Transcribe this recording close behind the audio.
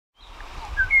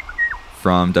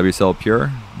From WSL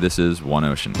Pure, this is One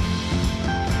Ocean.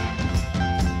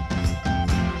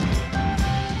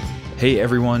 Hey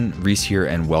everyone, Reese here,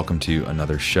 and welcome to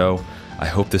another show. I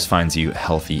hope this finds you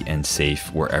healthy and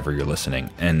safe wherever you're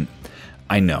listening. And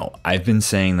I know I've been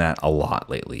saying that a lot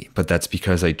lately, but that's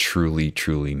because I truly,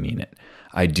 truly mean it.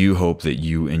 I do hope that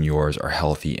you and yours are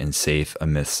healthy and safe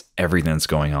amidst everything that's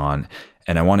going on.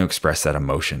 And I want to express that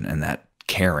emotion and that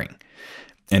caring.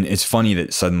 And it's funny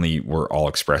that suddenly we're all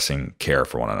expressing care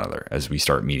for one another as we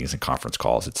start meetings and conference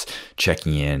calls. It's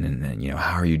checking in and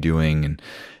how are you doing? And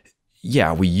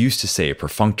yeah, we used to say a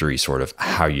perfunctory sort of,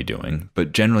 how you doing?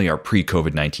 But generally our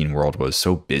pre-COVID-19 world was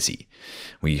so busy.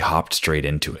 We hopped straight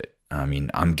into it. I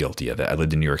mean, I'm guilty of it. I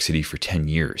lived in New York City for 10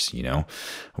 years,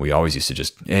 We always used to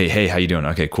just, hey, how you doing?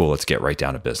 Okay, cool. Let's get right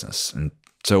down to business. And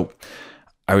so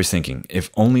I was thinking, if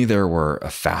only there were a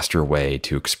faster way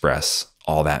to express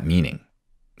all that meaning,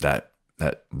 that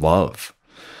love.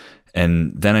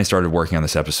 And then I started working on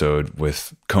this episode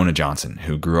with Kona Johnson,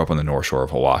 who grew up on the North Shore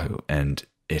of Oahu, and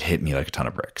it hit me like a ton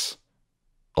of bricks.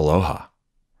 Aloha.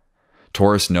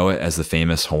 Tourists know it as the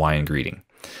famous Hawaiian greeting.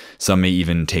 Some may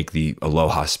even take the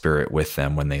aloha spirit with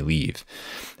them when they leave.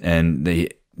 And they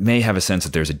may have a sense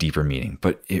that there's a deeper meaning,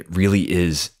 but it really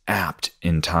is apt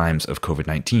in times of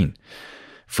COVID-19.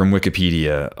 From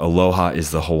Wikipedia, aloha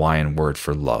is the Hawaiian word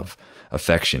for love,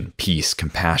 affection, peace,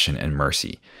 compassion, and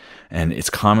mercy. And it's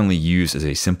commonly used as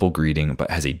a simple greeting,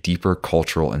 but has a deeper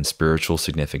cultural and spiritual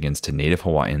significance to Native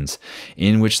Hawaiians,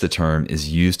 in which the term is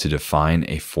used to define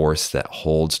a force that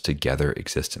holds together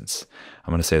existence.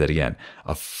 I'm going to say that again,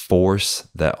 a force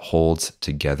that holds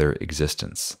together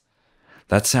existence.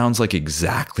 That sounds like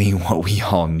exactly what we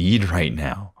all need right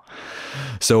now.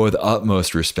 So with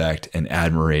utmost respect and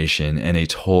admiration and a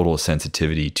total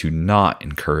sensitivity to not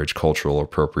encourage cultural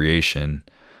appropriation,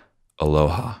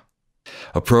 aloha.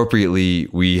 Appropriately,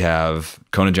 we have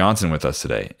Kona Johnson with us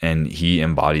today, and he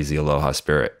embodies the aloha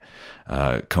spirit.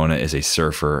 Kona is a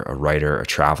surfer, a writer, a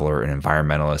traveler, an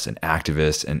environmentalist, an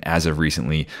activist, and as of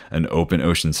recently, an open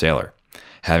ocean sailor,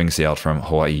 having sailed from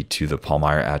Hawaii to the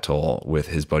Palmyra Atoll with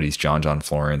his buddies John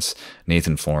Florence,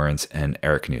 Nathan Florence, and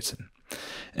Eric Knudsen.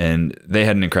 And they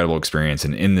had an incredible experience,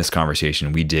 and in this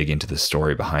conversation, we dig into the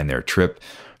story behind their trip,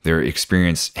 their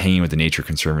experience hanging with the Nature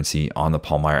Conservancy on the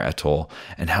Palmyra Atoll,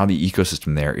 and how the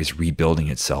ecosystem there is rebuilding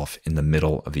itself in the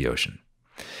middle of the ocean.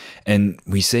 And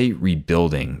we say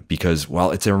rebuilding because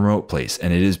while it's a remote place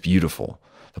and it is beautiful,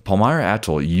 the Palmyra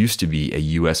Atoll used to be a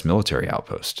U.S. military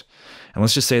outpost. And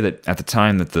let's just say that at the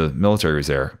time that the military was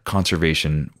there,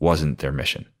 conservation wasn't their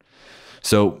mission.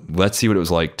 So let's see what it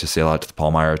was like to sail out to the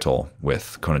Palmyra Atoll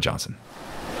with Kona Johnson.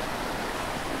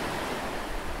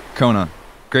 Kona,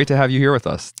 great to have you here with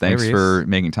us. Thanks for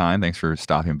making time. Thanks for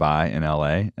stopping by in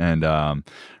LA. And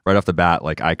right off the bat,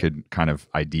 I could kind of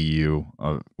ID you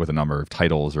with a number of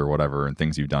titles or whatever and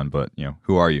things you've done, but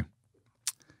who are you?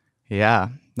 Yeah,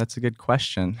 that's a good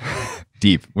question.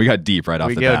 Deep. We got deep right off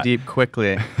the bat. We go deep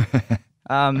quickly.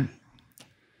 I'd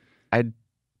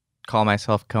call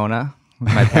myself Kona.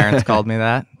 My parents called me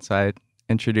that, so I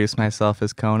introduced myself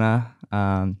as Kona.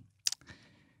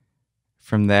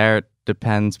 From there, it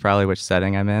depends probably which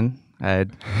setting I'm in.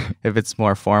 If it's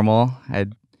more formal,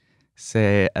 I'd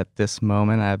say at this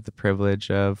moment I have the privilege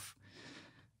of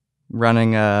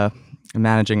managing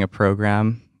a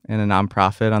program in a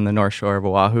nonprofit on the North Shore of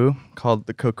Oahu called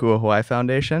the Kōkua Hawaiʻi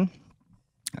Foundation.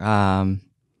 That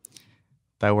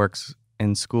works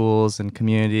in schools and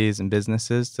communities and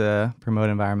businesses to promote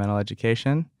environmental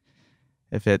education.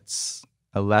 If it's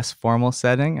a less formal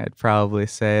setting, I'd probably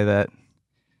say that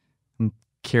I'm a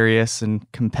curious and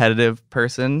competitive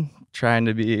person trying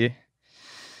to be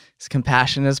as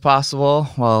compassionate as possible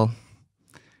while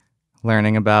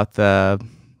learning about the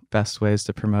best ways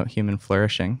to promote human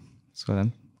flourishing. That's what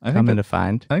I'm coming to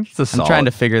find. I think it's a solid. I'm trying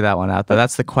to figure that one out, though.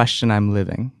 That's the question I'm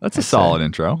living. That's a solid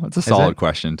intro. That's a solid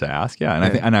question to ask. Yeah,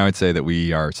 and I would say that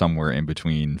we are somewhere in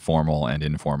between formal and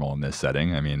informal in this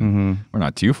setting. I mean, we're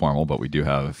not too formal, but we do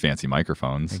have fancy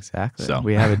microphones. Exactly. So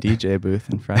we have a DJ booth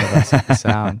in front of us with the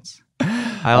sounds.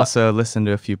 I also listened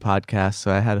to a few podcasts,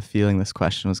 so I had a feeling this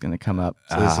question was going to come up.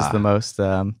 So this is the most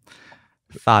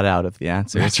thought out of the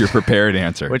answers. That's your prepared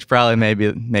answer. Which probably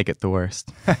maybe make it the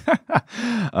worst.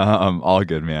 All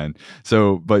good, man.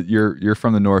 So, but you're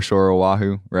from the North Shore of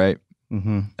Oahu, right?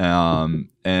 Mm-hmm.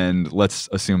 And let's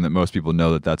assume that most people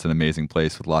know that that's an amazing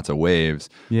place with lots of waves.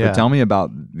 Yeah. But tell me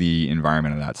about the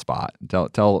environment of that spot.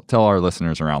 Tell our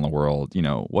listeners around the world,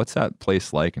 what's that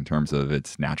place like in terms of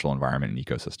its natural environment and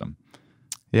ecosystem?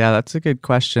 Yeah, that's a good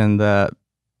question.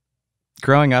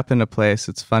 Growing up in a place,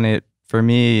 it's funny for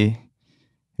me.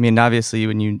 mean, obviously,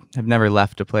 when you have never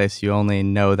left a place, you only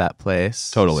know that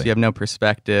place. Totally. So you have no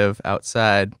perspective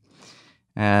outside.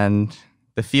 And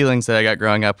the feelings that I got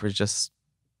growing up was just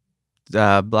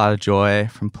a lot of joy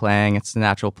from playing. It's a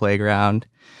natural playground,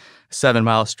 a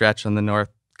 7-mile stretch on the north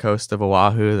coast of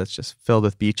Oahu that's just filled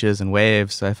with beaches and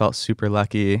waves. So I felt super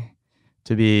lucky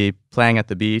to be playing at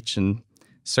the beach and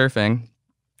surfing,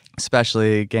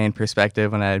 especially gained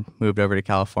perspective when I moved over to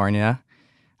California,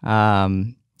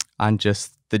 on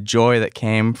just the joy that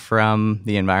came from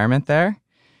the environment there.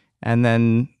 And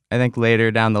then I think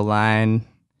later down the line,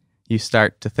 you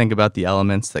start to think about the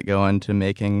elements that go into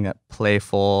making a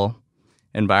playful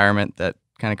environment that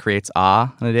kind of creates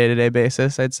awe on a day-to-day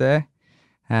basis, I'd say.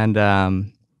 And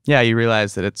you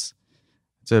realize that it's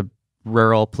a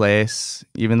rural place.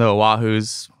 Even though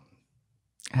Oahu's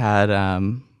had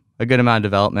a good amount of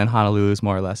development, Honolulu's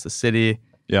more or less the city.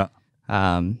 Yeah.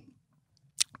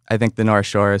 I think the North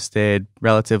Shore has stayed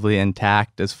relatively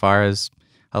intact as far as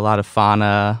a lot of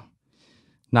fauna,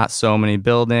 not so many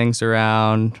buildings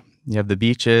around. You have the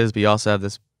beaches, but you also have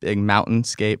this big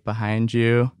mountainscape behind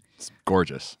you. It's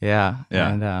gorgeous. Yeah.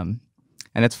 Yeah.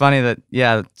 And it's funny that,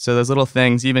 so those little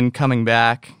things, even coming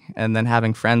back and then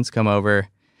having friends come over,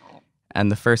 and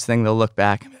the first thing they'll look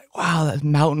back and be like, wow, that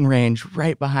mountain range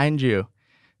right behind you.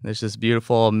 There's this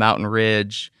beautiful mountain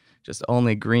ridge, just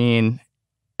only green.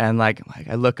 And like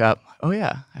I look up, oh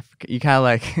yeah, you kind of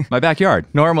like my backyard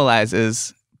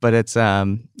normalizes, but it's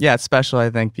it's special,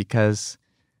 I think, because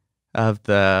of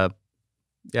the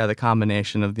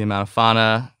combination of the amount of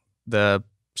fauna, the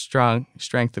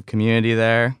strength of community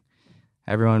there.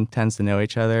 Everyone tends to know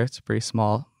each other. It's a pretty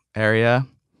small area,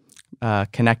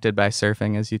 connected by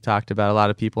surfing, as you talked about. A lot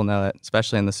of people know it,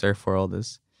 especially in the surf world,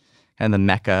 is kind of the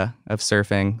mecca of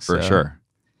surfing. For sure.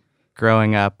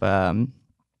 Growing up,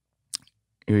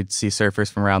 you would see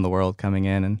surfers from around the world coming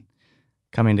in and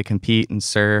coming to compete and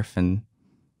surf. And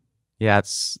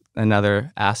it's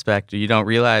another aspect you don't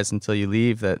realize until you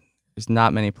leave, that there's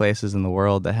not many places in the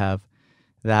world that have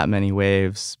that many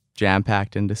waves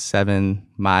jam-packed into 7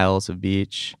 miles of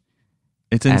beach.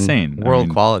 It's insane.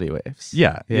 Quality waves.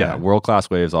 Yeah. World-class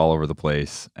waves all over the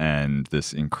place, and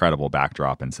this incredible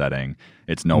backdrop and setting.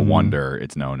 It's no wonder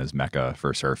it's known as Mecca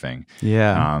for surfing.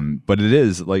 Yeah. But it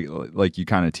is, like you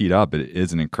kind of teed up, it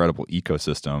is an incredible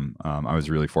ecosystem. I was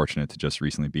really fortunate to just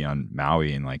recently be on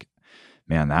Maui, and like,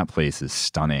 man, that place is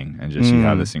stunning. And just you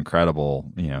have this incredible,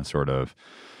 sort of,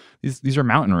 these are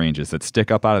mountain ranges that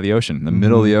stick up out of the ocean, in the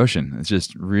middle of the ocean. It's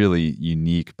just really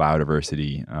unique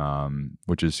biodiversity,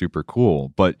 which is super cool.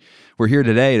 But we're here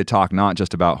today to talk not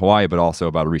just about Hawaii, but also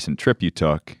about a recent trip you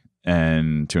took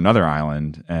and to another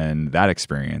island and that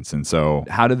experience. And so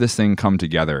how did this thing come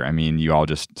together? I mean, you all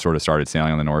just sort of started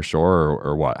sailing on the North Shore,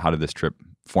 or what? How did this trip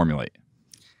formulate?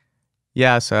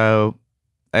 Yeah, so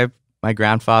my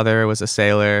grandfather was a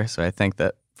sailor, so I think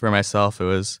that for myself it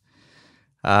was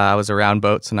I was around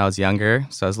boats when I was younger,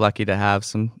 so I was lucky to have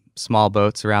some small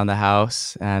boats around the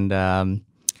house. And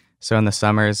so in the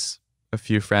summers, a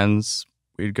few friends,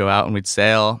 we'd go out and we'd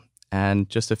sail. And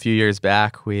just a few years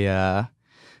back, we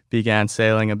began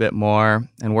sailing a bit more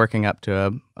and working up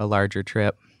to a larger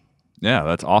trip. Yeah,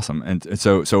 that's awesome. And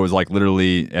so it was like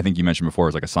literally, I think you mentioned before, it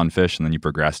was like a sunfish, and then you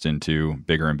progressed into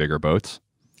bigger and bigger boats.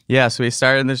 Yeah, so we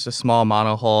started, there's a small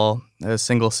monohull, a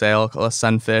single sail called a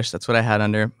sunfish. That's what I had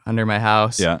under my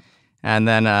house. Yeah. And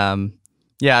then,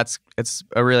 it's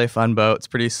a really fun boat. It's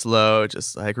pretty slow,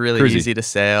 just like really Cruisy. easy to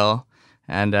sail.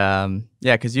 And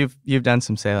because you've done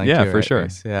some sailing too, for right, sure.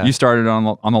 Grace? Yeah. You started on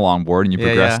the longboard and you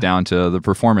progressed down to the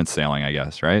performance sailing, I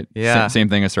guess, right? Yeah. Same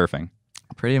thing as surfing.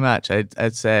 Pretty much,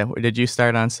 I'd say. Did you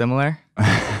start on similar?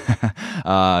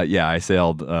 I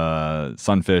sailed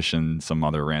sunfish and some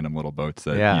other random little boats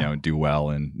that do well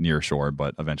in near shore,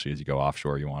 but eventually as you go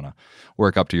offshore, you want to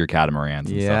work up to your catamarans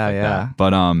and stuff like that.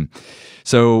 But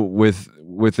so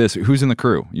with this, who's in the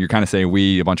crew? You're kind of saying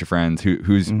we, a bunch of friends.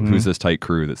 Who's this tight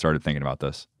crew that started thinking about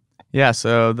this? Yeah,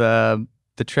 so the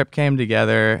trip came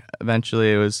together.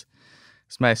 Eventually, it's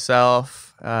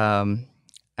myself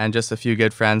and just a few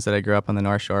good friends that I grew up on the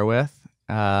North Shore with,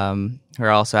 who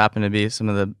also happen to be some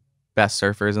of the best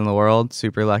surfers in the world.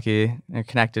 Super lucky. They're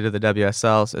connected to the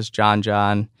WSL. So it's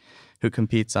John, who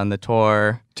competes on the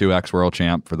tour. 2X world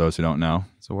champ, for those who don't know.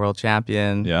 He's a world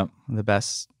champion. Yeah. One of the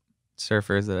best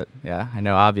surfers I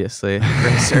know, obviously.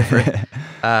 Great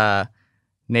surfer.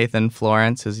 Nathan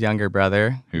Florence, his younger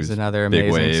brother, who's another amazing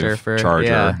big wave, surfer.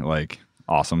 Charger,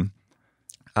 awesome.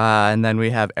 And then we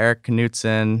have Eric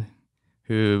Knutson,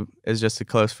 who is just a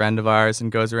close friend of ours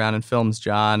and goes around and films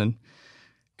John and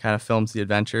kind of films the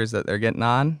adventures that they're getting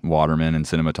on. Waterman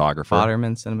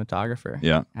cinematographer.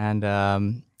 Yeah. And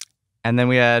and then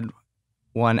we had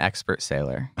one expert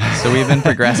sailor. So we've been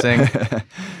progressing.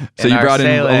 So you brought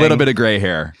in a little bit of gray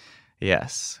hair.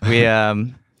 Yes. We,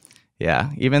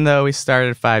 even though we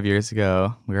started 5 years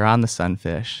ago, we were on the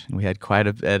Sunfish, and we had quite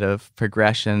a bit of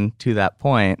progression to that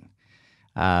point.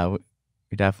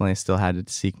 We definitely still had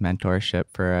to seek mentorship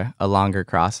for a longer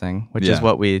crossing, which is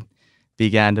what we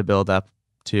began to build up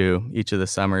to each of the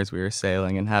summers we were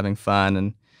sailing and having fun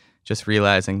and just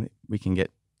realizing that we can get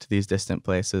to these distant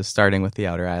places, starting with the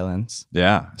outer islands.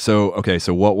 Yeah. So, okay.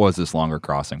 So what was this longer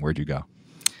crossing? Where'd you go?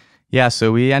 Yeah.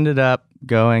 So we ended up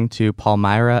going to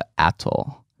Palmyra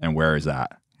Atoll. And where is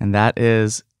that? And that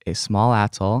is a small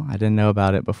atoll. I didn't know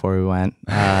about it before we went.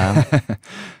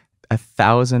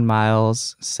 1,000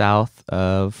 miles south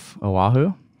of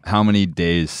Oahu. How many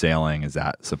days sailing is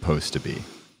that supposed to be?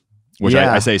 Which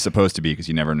I say supposed to be because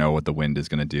you never know what the wind is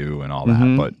going to do and all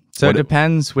that. But so it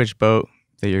depends which boat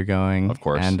that you're going. Of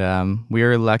course. And we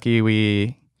were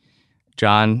lucky.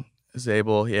 John is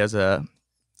able. He has a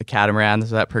catamaran.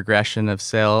 So that progression of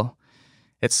sail,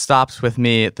 it stops with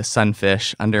me at the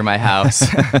Sunfish under my house.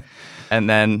 And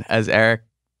then, as Eric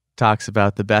talks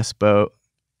about, the best boat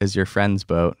is your friend's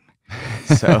boat.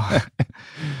 So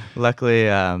luckily,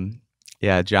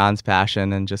 John's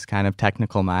passion and just kind of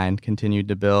technical mind continued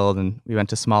to build, and we went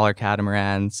to smaller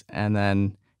catamarans, and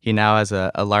then he now has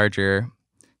a larger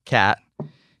cat,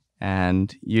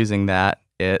 and using that,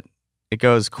 it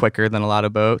goes quicker than a lot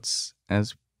of boats and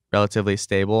is relatively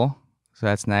stable. So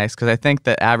that's nice, because I think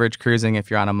that average cruising, if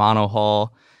you're on a monohull,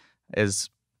 is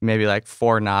maybe like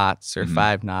 4 knots or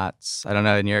 5 knots. I don't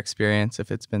know in your experience if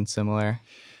it's been similar.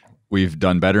 We've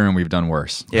done better and we've done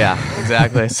worse. Yeah,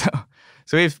 exactly. So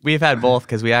we've had both,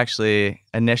 because we actually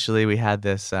initially we had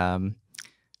this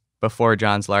before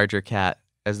John's larger cat.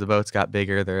 As the boats got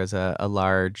bigger, there was a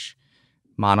large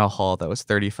monohull that was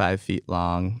 35 feet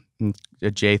long, a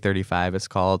J35 it's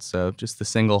called. So just the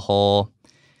single hull,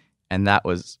 and that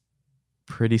was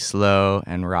pretty slow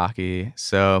and rocky.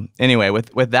 So anyway,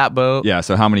 with that boat,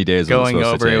 so how many days going was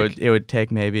it supposed over to take? it would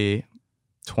take maybe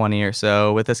 20 or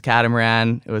so. With this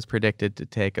catamaran, it was predicted to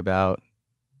take about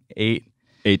 8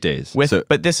 days.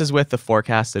 But this is with the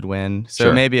forecasted wind.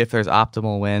 So maybe if there's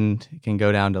optimal wind, it can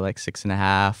go down to like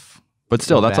 6.5. But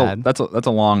still, that's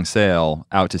a long sail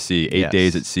out to sea. 8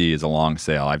 days at sea is a long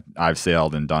sail. I've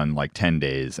sailed and done like 10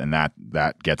 days, and that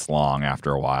gets long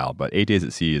after a while. But 8 days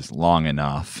at sea is long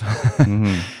enough.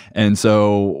 And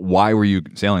so, why were you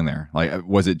sailing there? Like,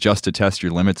 was it just to test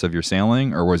your limits of your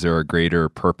sailing, or was there a greater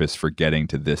purpose for getting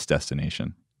to this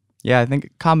destination? Yeah, I think a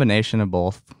combination of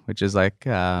both, which is like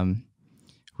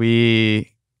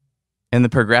we, in the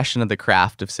progression of the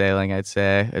craft of sailing, I'd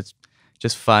say it's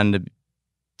just fun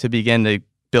to begin to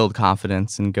build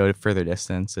confidence and go to further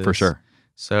distances. For sure.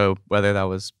 So whether that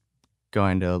was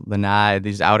going to Lanai,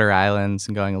 these outer islands,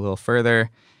 and going a little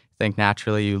further, I think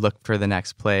naturally you look for the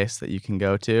next place that you can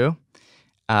go to.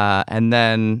 And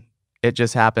then it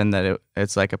just happened that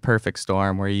it's like a perfect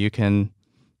storm where you can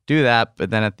do that,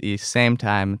 but then at the same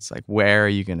time, it's like, where are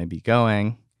you going to be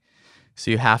going?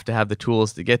 So you have to have the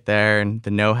tools to get there and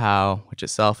the know-how, which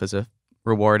itself is a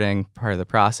rewarding part of the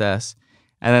process.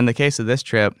 And in the case of this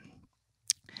trip,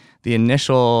 the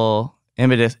initial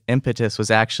impetus was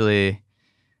actually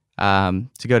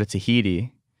to go to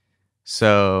Tahiti.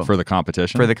 So for the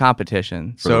competition? For the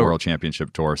competition. For the World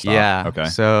Championship tour stop? Yeah. Okay.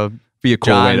 So be a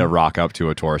cool way to rock up to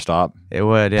a tour stop. It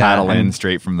would, yeah. Paddle in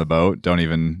straight from the boat. Don't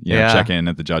even check in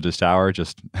at the judges' tower.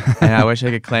 Just and I wish I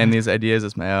could claim these ideas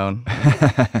as my own.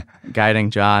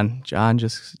 Guiding John. John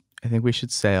I think we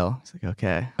should sail. He's like,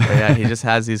 okay. But yeah, he just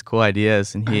has these cool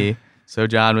ideas, and so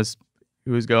John was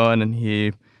going, and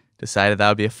he decided that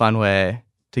would be a fun way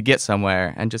to get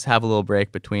somewhere and just have a little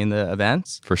break between the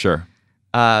events. For sure.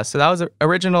 So that was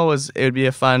original. It would be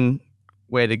a fun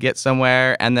way to get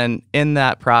somewhere, and then in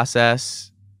that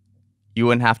process, you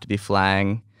wouldn't have to be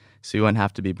flying, so you wouldn't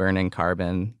have to be burning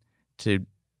carbon to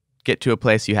get to a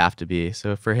place you have to be.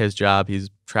 So for his job, he's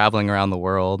traveling around the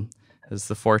world, has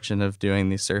the fortune of doing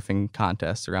these surfing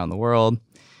contests around the world,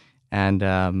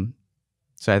 and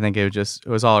so I think it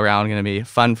was all around going to be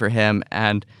fun for him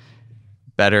and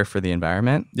better for the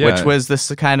environment, which was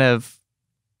this kind of,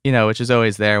 which is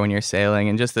always there when you're sailing,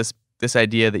 and just this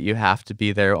idea that you have to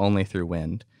be there only through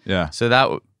wind. Yeah.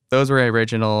 So those were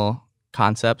original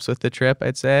concepts with the trip,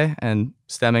 I'd say, and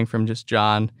stemming from just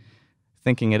John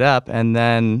thinking it up. And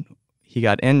then he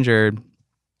got injured,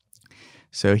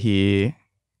 so he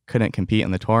couldn't compete in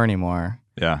the tour anymore.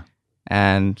 Yeah.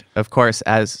 And of course,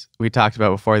 as we talked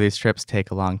about before, these trips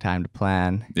take a long time to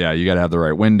plan. Yeah, you got to have the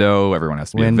right window. Everyone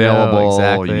has to be available.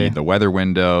 Exactly. You need the weather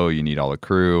window. You need all the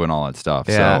crew and all that stuff.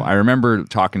 Yeah. So I remember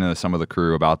talking to some of the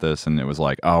crew about this, and it was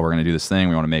like, oh, we're going to do this thing.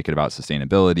 We want to make it about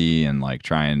sustainability and like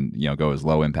try and, you know, go as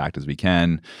low impact as we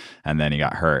can. And then he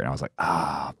got hurt, and I was like,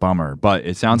 bummer. But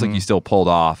it sounds like you still pulled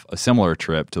off a similar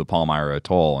trip to the Palmyra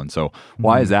Atoll. And so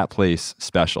why is that place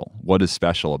special? What is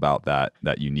special about that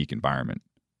unique environment?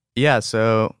 Yeah,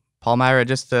 so Palmyra,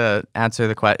 just to answer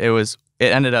the question,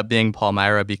 it ended up being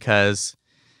Palmyra because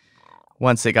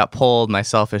once it got pulled, my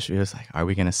selfish view was like, are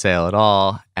we going to sail at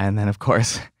all? And then, of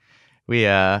course, we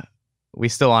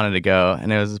still wanted to go,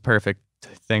 and it was a perfect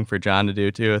thing for John to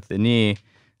do, too, with the knee.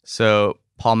 So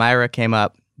Palmyra came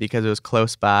up because it was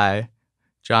close by.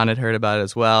 John had heard about it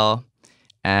as well,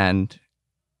 and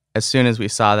as soon as we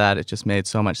saw that, it just made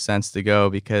so much sense to go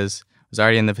because it was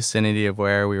already in the vicinity of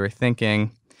where we were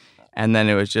thinking. And then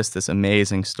it was just this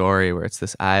amazing story where it's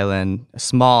this island, a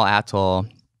small atoll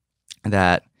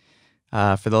that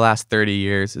for the last 30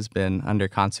 years has been under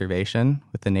conservation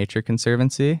with the Nature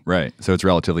Conservancy. Right. So it's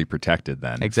relatively protected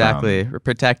then. Exactly. We're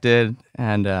protected,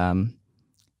 and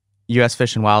U.S.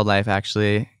 Fish and Wildlife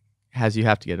actually you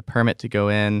have to get a permit to go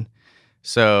in.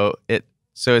 So as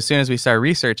soon as we start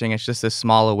researching, it's just this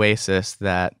small oasis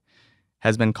that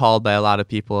has been called by a lot of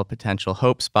people a potential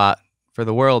hope spot for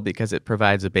the world because it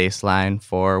provides a baseline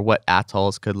for what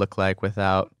atolls could look like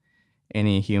without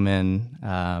any human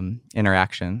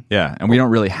interaction. Yeah, and we don't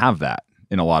really have that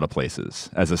in a lot of places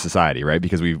as a society, right?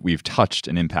 Because we've touched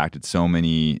and impacted so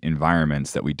many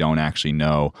environments that we don't actually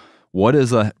know what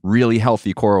is a really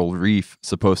healthy coral reef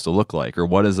supposed to look like, or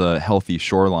what does a healthy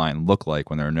shoreline look like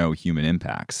when there are no human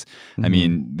impacts? I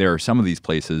mean, there are some of these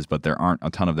places, but there aren't a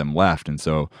ton of them left. And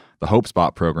so the Hope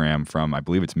Spot program from, I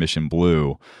believe it's Mission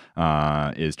Blue,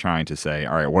 is trying to say,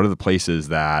 all right, what are the places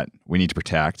that we need to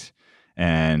protect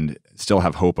and still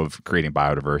have hope of creating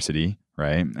biodiversity,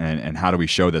 right? And how do we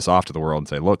show this off to the world and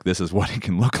say, look, this is what it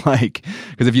can look like?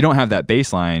 Because if you don't have that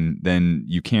baseline, then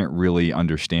you can't really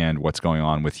understand what's going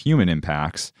on with human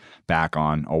impacts back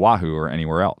on Oahu or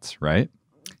anywhere else, right?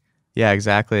 Yeah,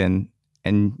 exactly.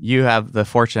 And you have the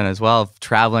fortune as well of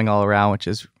traveling all around, which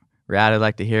is rad. I'd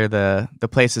like to hear the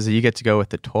places that you get to go with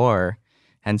the tour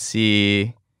and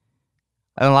see.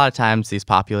 And a lot of times these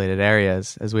populated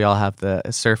areas, as we all have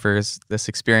as surfers, this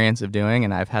experience of doing,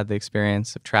 and I've had the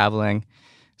experience of traveling.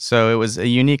 So it was a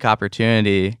unique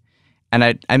opportunity. And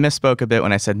I misspoke a bit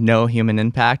when I said no human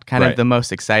impact. Kind of the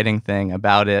most exciting thing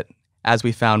about it, as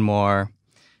we found more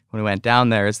when we went down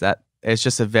there, is that it's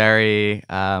just a very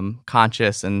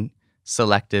conscious and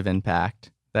selective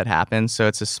impact that happens. So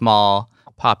it's a small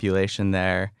population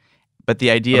there. But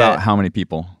the idea... About how many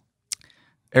people?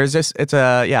 It's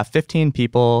 15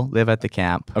 people live at the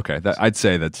camp. Okay, I'd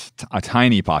say that's a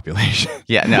tiny population.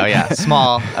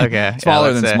 Small. Okay,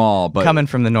 smaller than small, but coming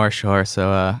from the North Shore,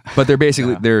 so. But they're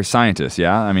basically they're scientists,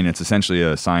 yeah. I mean, it's essentially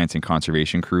a science and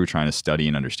conservation crew trying to study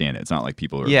and understand it. It's not like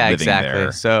people are living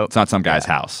there. So it's not some guy's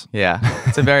house. Yeah,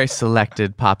 it's a very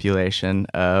selected population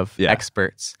of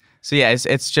experts. So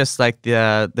it's just like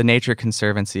the Nature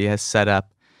Conservancy has set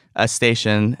up a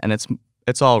station, and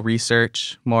it's all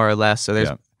research, more or less. So there's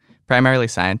primarily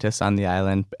scientists on the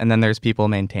island, and then there's people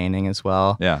maintaining as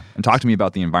well. Yeah. And talk to me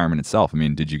about the environment itself. I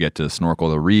mean, did you get to snorkel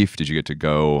the reef? Did you get to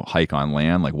go hike on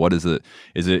land? Like, what is it?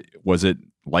 Was it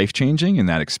life-changing in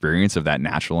that experience of that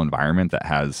natural environment that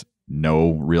has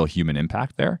no real human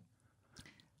impact there?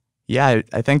 Yeah,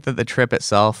 I think that the trip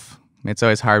itself, it's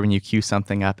always hard when you cue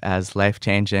something up as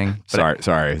life-changing.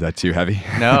 Sorry, is that too heavy?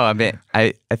 No, I mean,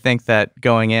 I think that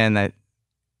going in, that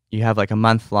you have like a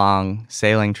month-long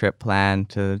sailing trip planned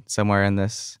to somewhere in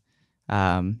this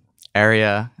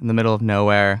area in the middle of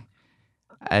nowhere.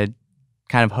 I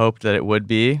kind of hoped that it would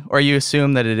be, or you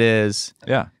assume that it is.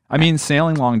 Yeah. I mean,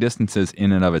 sailing long distances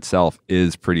in and of itself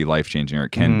is pretty life-changing, or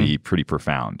it can be pretty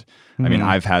profound. I mean,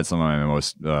 I've had some of my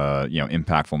most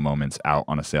impactful moments out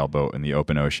on a sailboat in the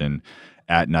open ocean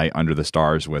at night under the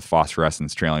stars with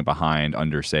phosphorescence trailing behind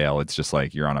under sail. It's just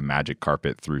like you're on a magic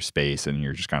carpet through space, and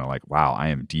you're just kind of like, wow, I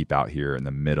am deep out here in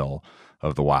the middle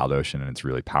of the wild ocean, and it's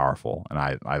really powerful. And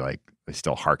I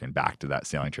still harken back to that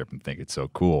sailing trip and think it's so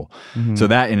cool. So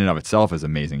that in and of itself is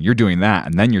amazing. You're doing that,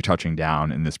 and then you're touching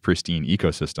down in this pristine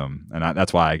ecosystem. And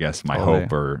that's why I guess my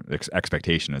hope or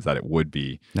expectation is that it would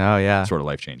be sort of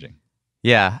life-changing.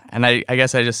 Yeah, and I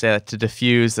guess I just say that to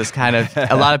diffuse this kind of,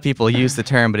 a lot of people use the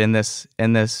term, but in this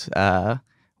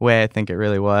way, I think it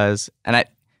really was. And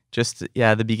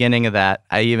the beginning of that,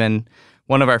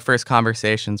 one of our first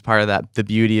conversations, part of that, the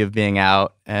beauty of being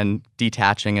out and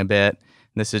detaching a bit.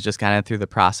 And this is just kind of through the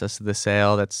process of the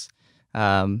sail. That's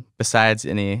besides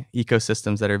any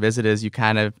ecosystems that are visited, is you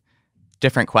kind of,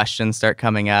 different questions start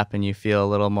coming up and you feel a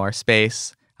little more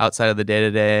space outside of the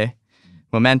day-to-day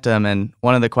momentum. And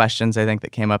one of the questions I think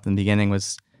that came up in the beginning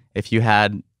was, if you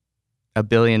had $1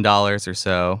 billion or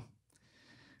so,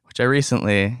 which I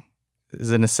recently, is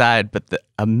an aside, but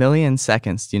a million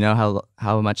seconds, do you know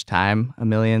how much time a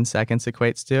million seconds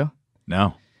equates to?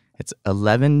 No. It's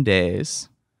 11 days.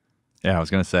 Yeah, I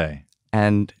was going to say.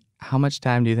 And how much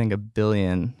time do you think 1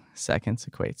 billion seconds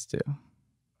equates to?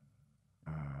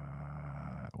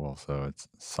 Well, so it's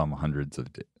some hundreds of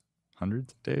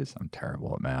days. I'm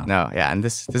terrible at math. No, yeah, and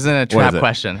this isn't a trap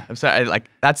question. I'm sorry, like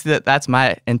that's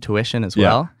my intuition as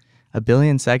well. 1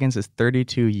 billion seconds is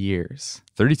 32 years.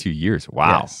 32 years.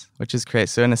 Wow. Yes, which is crazy.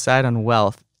 So an aside on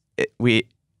wealth,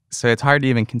 so it's hard to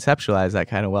even conceptualize that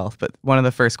kind of wealth. But one of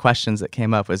the first questions that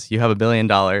came up was, you have $1 billion,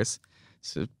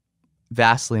 so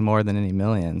vastly more than any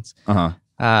millions. What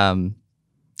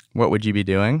would you be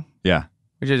doing? Yeah.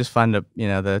 Which is just fun to,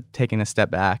 the taking a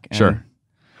step back. And sure.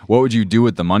 What would you do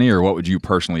with the money, or what would you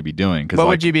personally be doing? What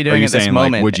would you be doing at this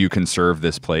moment? Like, would you conserve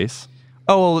this place?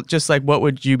 Oh, well, just like, what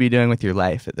would you be doing with your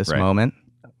life at this moment?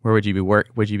 Where would you be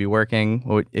Would you be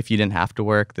working? If you didn't have to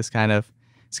work? It's kind of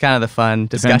the fun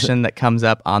discussion that comes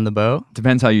up on the boat.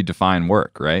 Depends how you define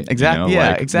work, right? Exactly.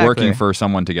 Exactly. Working for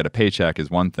someone to get a paycheck is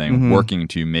one thing. Working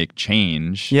to make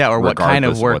change. Yeah, or what kind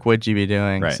of work would you be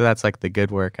doing? Right. So that's like the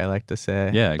good work, I like to say.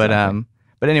 Yeah, exactly.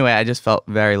 But anyway, I just felt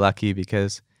very lucky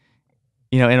because,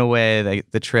 in a way,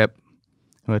 the trip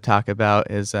we'll talk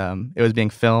about is it was being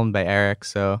filmed by Eric.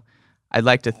 So I'd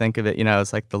like to think of it,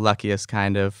 as like the luckiest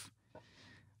kind of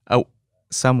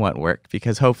somewhat work,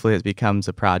 because hopefully it becomes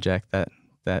a project that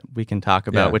we can talk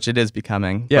about, which it is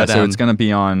becoming. Yeah, so it's going to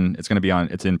be on.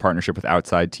 It's in partnership with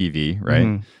Outside TV,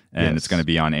 right? And it's going to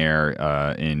be on air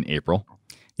in April.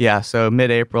 Yeah, so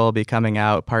mid-April will be coming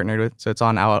out, partnered with, so it's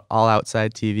on all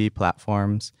Outside TV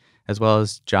platforms, as well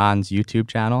as John's YouTube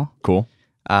channel. Cool.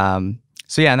 So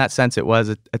yeah, in that sense, it was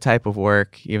a type of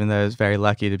work, even though I was very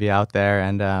lucky to be out there.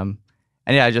 And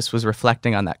yeah, I just was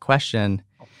reflecting on that question.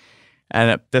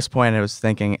 And at this point, I was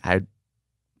thinking,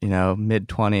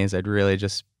 mid-20s, I'd really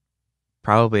just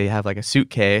probably have like a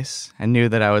suitcase. I knew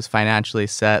that I was financially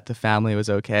set. The family was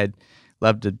okay. I'd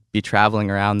love to be traveling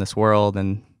around this world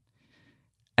and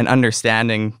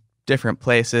understanding different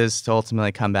places to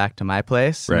ultimately come back to my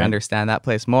place and understand that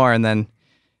place more. And then,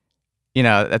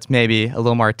 that's maybe a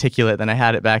little more articulate than I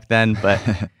had it back then, but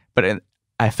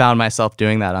I found myself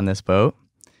doing that on this boat.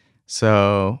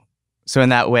 So in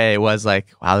that way, it was like,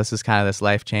 wow, this is kind of this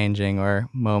life-changing or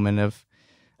moment of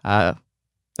a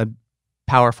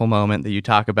powerful moment that you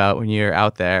talk about when you're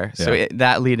out there. Yeah. So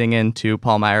that leading into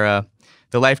Palmyra,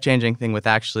 the life-changing thing with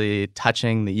actually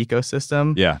touching the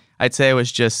ecosystem, I'd say it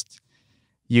was just,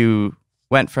 you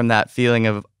went from that feeling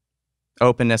of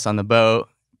openness on the boat,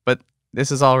 but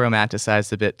this is all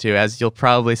romanticized a bit too, as you'll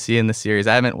probably see in the series.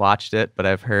 I haven't watched it, but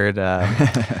I've heard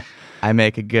I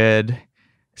make a good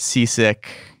seasick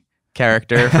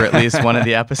character for at least one of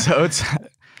the episodes.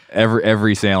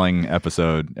 Every sailing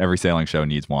episode, every sailing show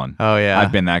needs one. Oh yeah.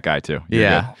 I've been that guy too.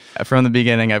 You're good. From the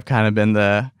beginning, I've kind of been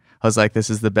I was like, this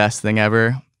is the best thing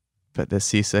ever, but the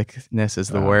seasickness is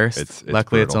the worst. It's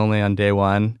Luckily, brutal. it's only on day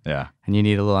one. Yeah. And you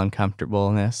need a little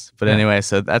uncomfortableness. But anyway,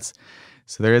 so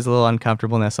there is a little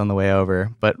uncomfortableness on the way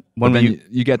over. But when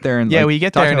you get there and we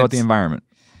get there talking about the environment.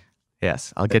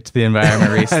 Yes, I'll get to the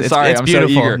environment, Reese. Sorry, I'm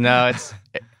beautiful. so eager. No,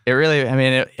 it really,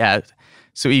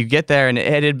 So you get there, and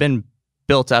it had been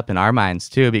built up in our minds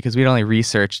too, because we'd only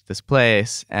researched this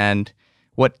place and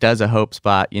what does a hope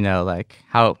spot, like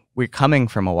how we're coming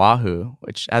from Oahu,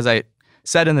 which, as I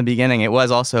said in the beginning, it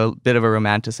was also a bit of a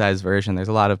romanticized version. There's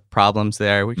a lot of problems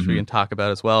there, which we can talk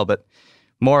about as well, but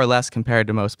more or less compared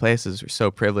to most places, we're so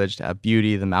privileged to have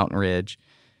beauty, the mountain ridge.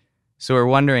 So we're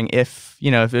wondering if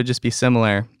it would just be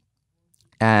similar.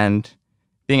 And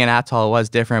being an atoll was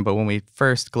different, but when we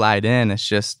first glide in, it's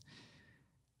just,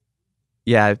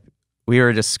 we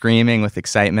were just screaming with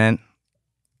excitement.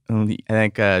 And I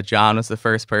think John was the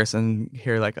first person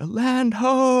here, like, a land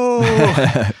ho!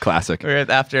 Classic.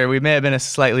 After we may have been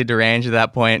slightly deranged at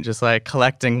that point, just like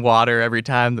collecting water every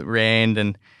time that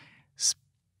rained.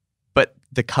 But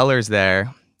the colors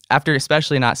there, after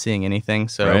especially not seeing anything,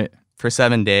 so for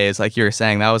 7 days, like you were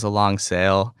saying, that was a long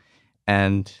sail.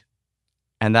 And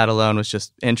that alone was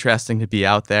just interesting to be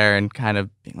out there and kind of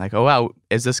being like, oh, wow,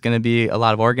 is this going to be a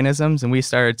lot of organisms? And we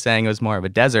started saying it was more of a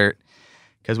desert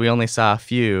because we only saw a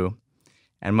few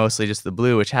and mostly just the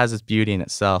blue, which has its beauty in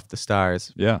itself, the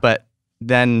stars. Yeah. But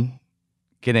then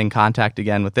getting in contact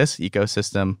again with this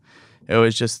ecosystem, it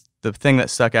was just, the thing that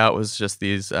stuck out was just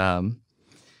these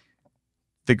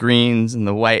the greens and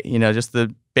the white, just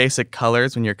the basic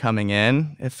colors when you're coming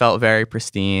in. It felt very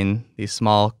pristine. These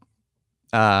small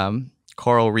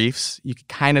coral reefs you could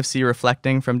kind of see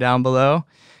reflecting from down below,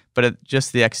 but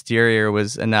just the exterior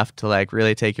was enough to like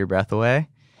really take your breath away.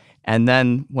 And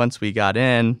then once we got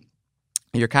in,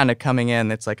 you're kind of coming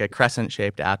in, it's like a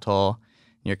crescent-shaped atoll.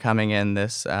 You're coming in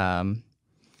this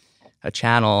a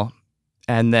channel,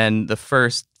 and then the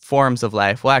first forms of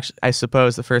life, well, actually, I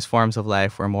suppose the first forms of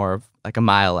life were more of like a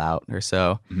mile out or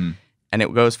so. Mm-hmm. And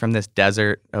it goes from this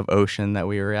desert of ocean that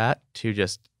we were at to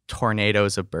just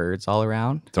tornadoes of birds all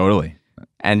around. Totally.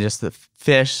 And just the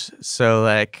fish. So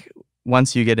like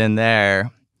once you get in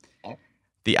there,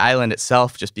 the island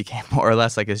itself just became more or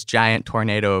less like this giant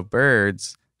tornado of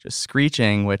birds just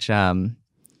screeching, which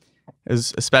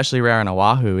is especially rare on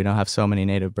Oahu. We don't have so many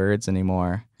native birds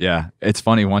anymore. Yeah, it's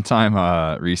funny. One time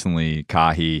recently,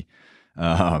 Kahi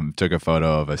took a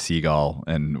photo of a seagull,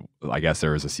 and I guess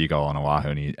there was a seagull on Oahu,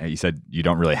 and he said, you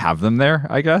don't really have them there,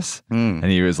 I guess. And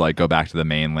he was like, go back to the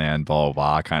mainland, blah, blah,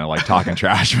 blah, kind of like talking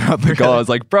trash about the gull. I was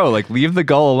like, bro, like leave the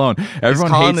gull alone.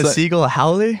 Everyone He's calling hates the seagull a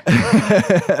howley?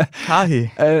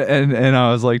 Kahi. And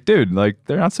I was like, dude, like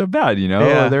they're not so bad,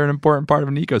 Yeah. They're an important part of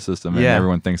an ecosystem, and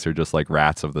everyone thinks they're just like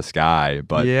rats of the sky.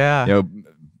 But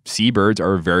seabirds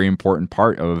are a very important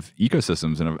part of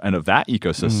ecosystems and of that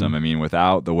ecosystem. I mean,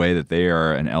 without the way that they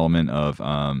are an element of,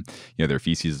 their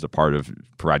feces is a part of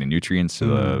providing nutrients to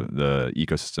the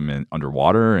ecosystem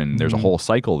underwater, and there's a whole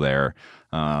cycle there.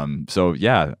 So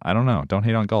yeah, I don't know. Don't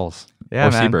hate on gulls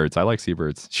or seabirds. I like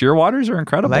seabirds. Shearwaters are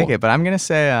incredible. I like it, but I'm gonna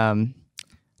say,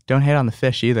 don't hate on the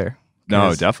fish either.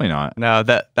 No, definitely not. No,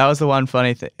 that was the one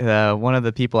funny thing. One of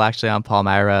the people actually on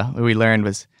Palmyra we learned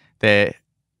was that,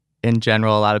 in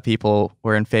general, a lot of people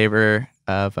were in favor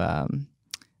of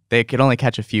they could only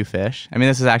catch a few fish. I mean,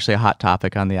 this is actually a hot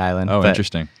topic on the island. Oh,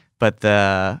 interesting. But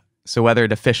so whether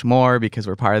to fish more because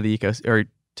we're part of the ecosystem or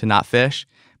to not fish.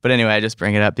 But anyway, I just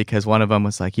bring it up because one of them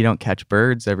was like, you don't catch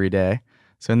birds every day.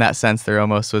 So in that sense, we're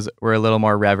a little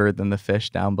more revered than the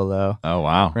fish down below. Oh,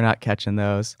 wow. We're not catching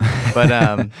those.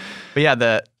 But yeah,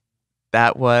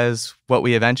 that was what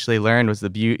we eventually learned was the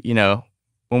beauty,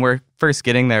 when we're first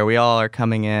getting there, we all are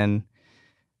coming in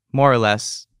more or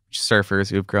less surfers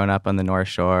who've grown up on the North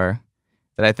Shore.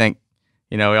 That I think,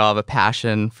 we all have a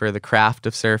passion for the craft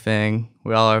of surfing.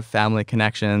 We all have family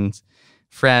connections,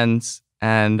 friends,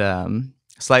 and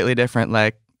slightly different.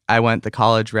 Like I went the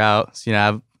college route, so, I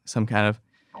have some kind of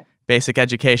basic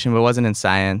education, but wasn't in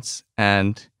science.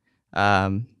 And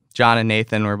John and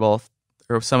Nathan were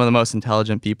some of the most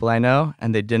intelligent people I know,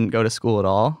 and they didn't go to school at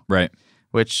all. Right.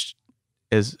 Which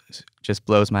just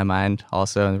blows my mind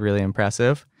also, and really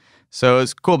impressive. So it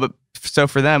was cool. But so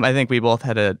for them, I think we both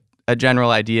had a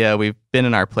general idea. We've been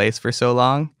in our place for so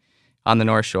long on the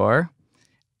North Shore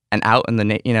and out in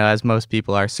the, as most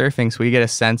people are surfing. So we get a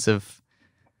sense of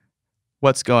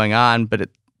what's going on, but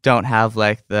don't have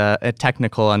like a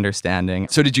technical understanding.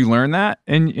 So did you learn that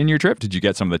in your trip? Did you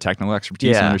get some of the technical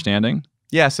expertise and understanding?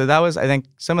 Yeah. So that was, I think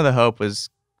some of the hope was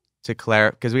to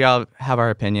clarify, because we all have our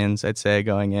opinions, I'd say,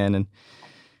 going in,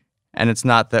 and it's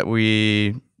not that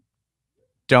we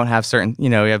don't have certain, we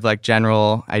have like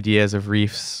general ideas of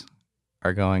reefs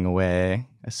are going away,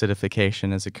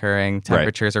 acidification is occurring,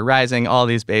 temperatures are rising, all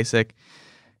these basic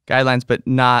guidelines, but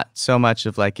not so much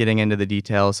of like getting into the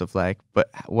details of like, but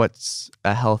what's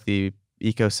a healthy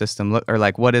ecosystem or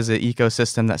like what is an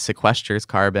ecosystem that sequesters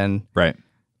carbon, right,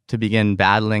 to begin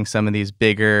battling some of these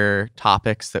bigger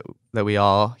topics that we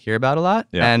all hear about a lot.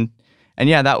 And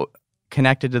yeah, that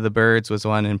connected to the birds was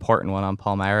one important one on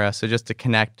Palmyra. So just to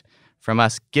connect from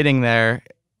us getting there,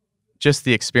 just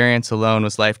the experience alone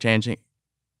was life-changing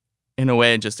in a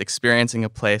way, just experiencing a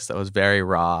place that was very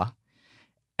raw,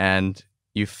 and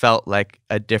you felt like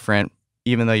a different,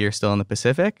 even though you're still in the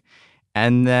Pacific,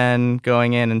 and then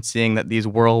going in and seeing that these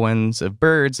whirlwinds of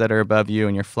birds that are above you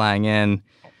and you're flying in,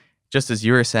 just as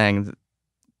you were saying,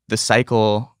 the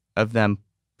cycle of them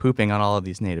pooping on all of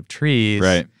these native trees.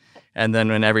 Right. And then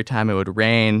when every time it would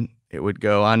rain, it would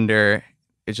go under.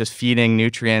 It's just feeding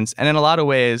nutrients. And in a lot of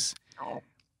ways,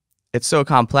 it's so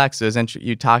complex. It was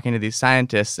you talking to these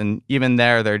scientists, and even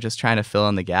there, they're just trying to fill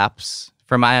in the gaps,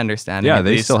 from my understanding. Yeah,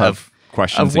 they still have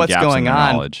questions of what's and gaps going in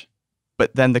on. knowledge.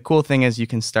 But then the cool thing is you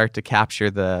can start to capture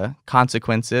the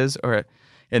consequences, or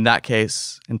in that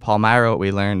case, in Palmyra, what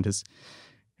we learned is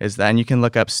that, and you can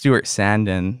look up Stuart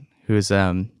Sandin, who's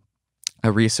a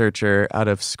researcher out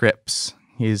of Scripps.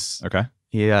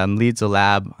 He leads a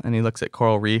lab, and he looks at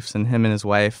coral reefs, and him and his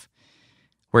wife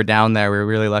were down there. We were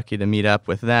really lucky to meet up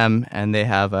with them, and they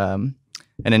have an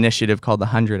initiative called the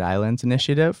 100 Islands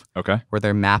Initiative, where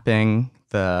they're mapping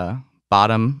the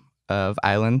bottom of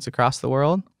islands across the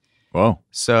world. Whoa.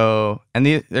 So, and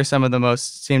they're some of the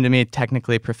most, seem to me,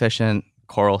 technically proficient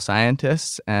coral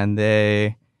scientists, and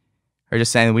they are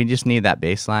just saying we just need that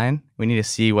baseline. We need to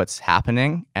see what's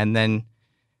happening, and then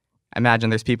I imagine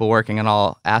there's people working on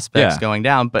all aspects going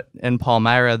down. But in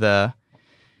Palmyra, the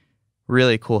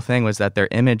really cool thing was that their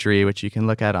imagery, which you can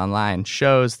look at online,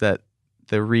 shows that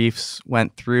the reefs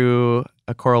went through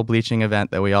a coral bleaching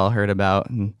event that we all heard about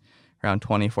in around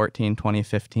 2014,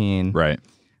 2015. Right.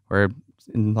 Where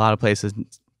in a lot of places,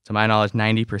 to my knowledge,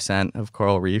 90% of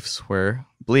coral reefs were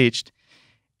bleached.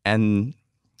 And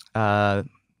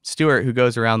Stuart, who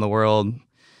goes around the world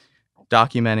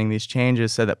documenting these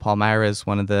changes, said that Palmyra is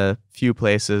one of the few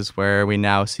places where we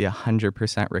now see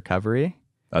 100% recovery.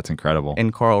 That's incredible.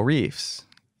 In coral reefs.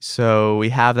 So we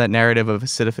have that narrative of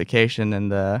acidification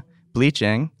and the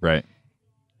bleaching. Right.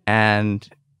 And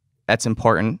that's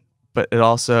important. But it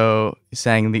also is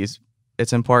saying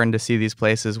it's important to see these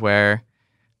places where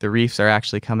the reefs are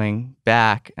actually coming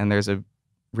back and there's a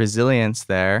resilience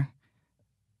there.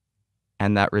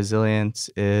 And that resilience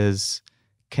is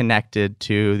connected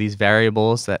to these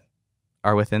variables that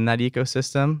are within that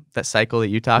ecosystem, that cycle that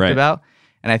you talked about.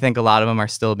 And I think a lot of them are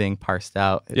still being parsed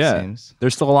out, it seems.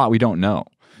 There's still a lot we don't know.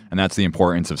 And that's the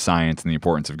importance of science and the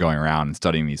importance of going around and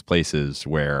studying these places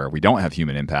where we don't have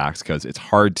human impacts, because it's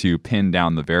hard to pin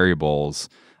down the variables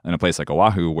in a place like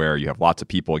Oahu where you have lots of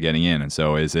people getting in. And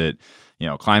so is it,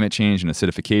 climate change and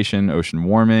acidification, ocean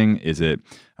warming? Is it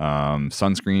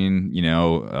sunscreen,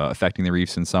 affecting the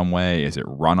reefs in some way? Is it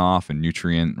runoff and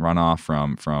nutrient runoff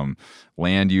from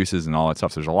land uses and all that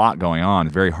stuff? So there's a lot going on.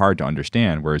 It's very hard to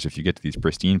understand. Whereas if you get to these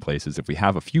pristine places, if we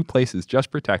have a few places just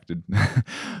protected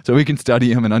so we can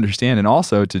study them and understand, and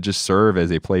also to just serve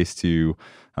as a place to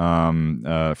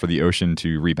for the ocean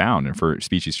to rebound and for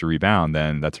species to rebound,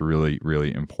 then that's a really,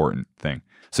 really important thing.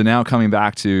 So now coming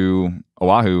back to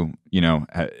Oahu,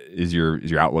 is your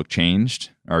outlook changed?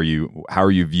 How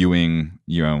are you viewing,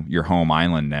 your home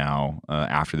island now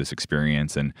after this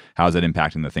experience, and how is that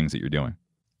impacting the things that you're doing?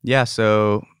 Yeah,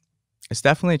 so it's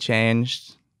definitely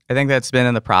changed. I think that's been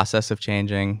in the process of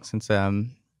changing since I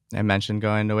mentioned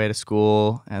going away to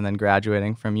school and then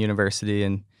graduating from university,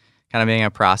 and kind of being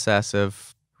a process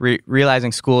of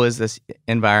realizing school is this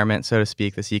environment, so to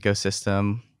speak, this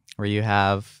ecosystem where you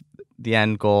have the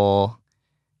end goal,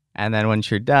 and then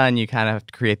once you're done, you kind of have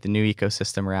to create the new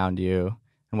ecosystem around you,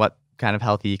 and what kind of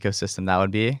healthy ecosystem that would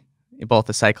be, both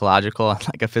a psychological and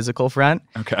like a physical front.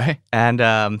 Okay. And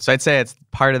so I'd say it's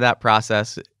part of that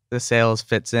process. The sales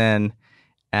fits in,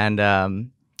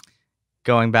 and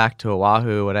going back to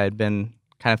Oahu, what I'd been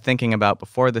kind of thinking about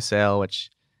before the sale, which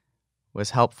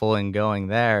was helpful in going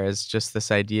there, is just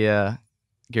this idea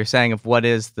you're saying of what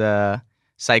is the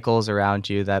cycles around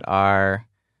you that are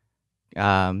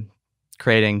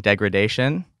creating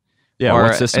degradation. Yeah,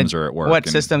 what systems are at work? What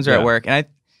systems are at work? And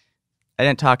I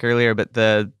didn't talk earlier, but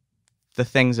the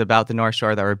things about the North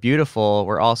Shore that were beautiful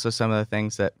were also some of the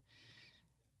things that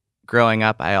growing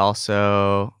up, I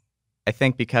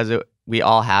think because we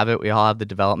all have the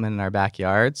development in our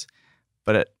backyards,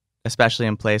 but especially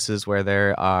in places where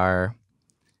there are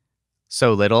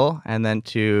so little and then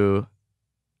to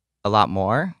a lot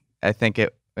more, I think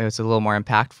it was a little more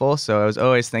impactful. So I was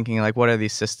always thinking, like, what are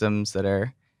these systems that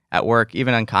are at work,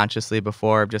 even unconsciously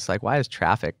before, just like, why is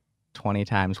traffic 20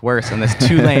 times worse on this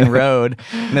 2-lane road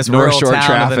in this rural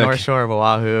town of the North Shore of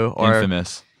Oahu? Or,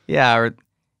 infamous. Yeah,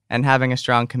 and having a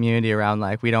strong community around,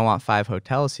 like, we don't want 5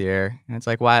 hotels here. And it's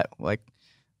like, why? Like,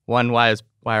 one, why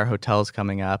are hotels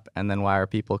coming up? And then why are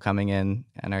people coming in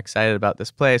and are excited about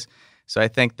this place? So I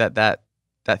think that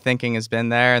thinking has been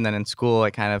there. And then in school,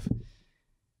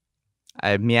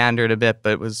 I meandered a bit,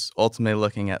 but was ultimately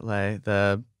looking at like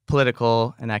the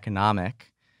political and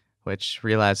economic, which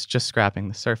realized just scrapping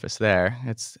the surface there,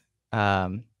 it's a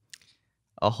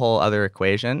whole other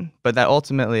equation. But that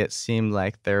ultimately it seemed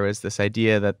like there was this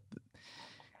idea that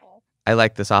I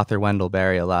like this author Wendell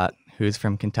a lot, who's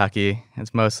from Kentucky.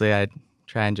 It's mostly I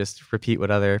try and just repeat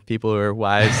what other people who are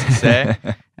wise say.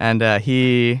 And I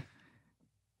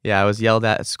was yelled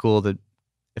at school that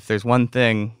if there's one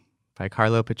thing, by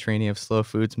Carlo Petrini of Slow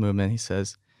Foods Movement, he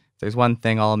says, if there's one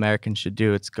thing all Americans should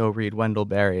do, it's go read Wendell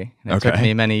Berry. And it took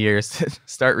me many years to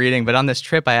start reading, but on this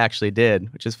trip I actually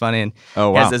did, which is funny. And he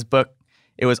has this book,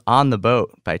 it was on the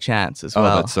boat by chance as well.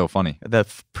 Oh, that's so funny. The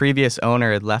previous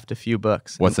owner had left a few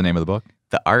books. What's the name of the book?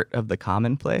 The Art of the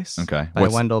Commonplace by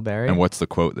Wendell Berry. And what's the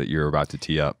quote that you're about to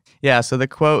tee up? Yeah, so the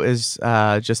quote is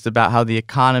just about how the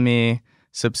economy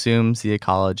subsumes the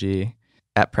ecology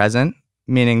at present,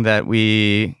 meaning that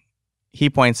he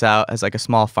points out as like a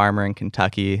small farmer in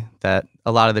Kentucky that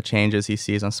a lot of the changes he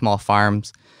sees on small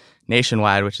farms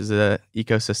nationwide, which is a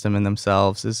ecosystem in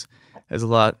themselves, is a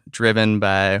lot driven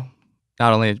by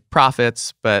not only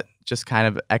profits, but just kind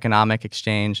of economic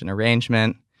exchange and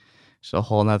arrangement. It's a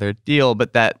whole nother deal.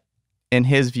 But that, in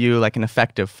his view, like an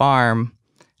effective farm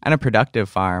and a productive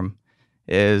farm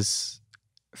is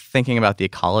thinking about the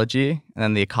ecology, and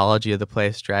then the ecology of the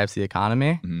place drives the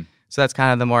economy. Mm-hmm. So that's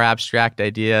kind of the more abstract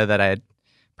idea that I had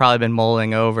probably been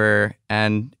mulling over.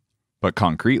 But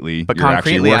concretely, But you're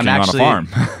concretely, actually working on a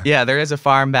farm. Yeah, there is a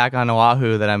farm back on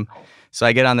Oahu that so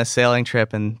I get on this sailing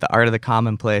trip, and the Art of the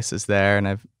Commonplace is there, and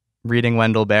I'm reading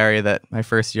Wendell that my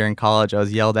first year in college I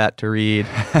was yelled at to read.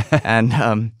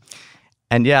 and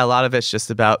yeah, a lot of it's just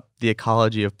about the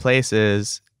ecology of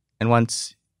places. And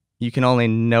once you can only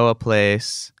know a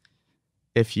place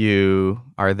if you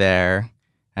are there,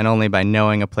 and only by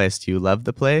knowing a place do you love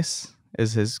the place,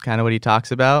 is kind of what he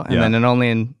talks about. And then only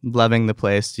in loving the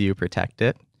place do you protect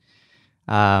it.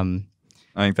 I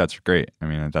think that's great. I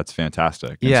mean, that's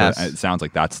fantastic. Yeah, so it sounds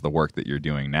like that's the work that you're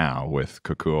doing now with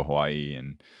Kōkua Hawaiʻi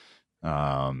and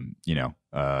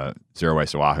Zero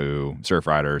Waste Oahu, Surf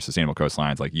Riders, Sustainable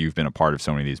Coastlines. Like, you've been a part of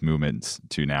so many of these movements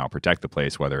to now protect the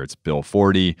place, whether it's Bill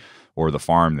 40 or the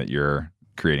farm that you're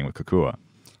creating with Kōkua.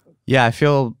 Yeah, I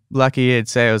feel lucky. I'd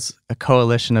say it was a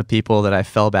coalition of people that I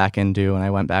fell back into when I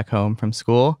went back home from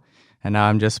school. And now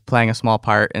I'm just playing a small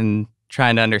part in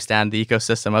trying to understand the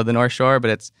ecosystem of the North Shore.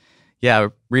 But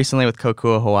recently with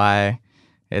Kōkua Hawaiʻi,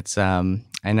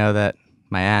 I know that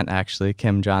my aunt, actually,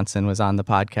 Kim Johnson, was on the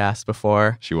podcast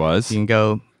before. She was? You can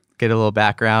go get a little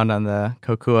background on the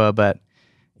Kōkua. But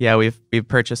yeah, we've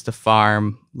purchased a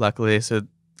farm, luckily. So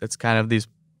it's kind of these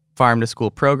farm-to-school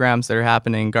programs that are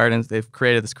happening in gardens. They've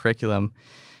created this curriculum,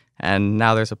 and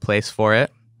now there's a place for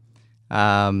it.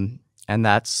 And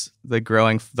that's the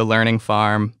learning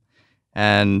farm.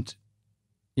 And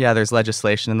yeah, there's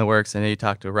legislation in the works. I know you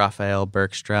talked to Raphael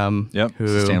Bergstrom. Yep,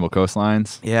 Sustainable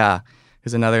Coastlines. Yeah,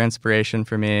 who's another inspiration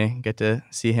for me. Get to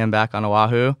see him back on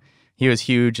Oahu. He was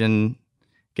huge in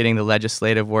getting the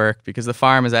legislative work, because the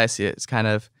farm, as I see it, is kind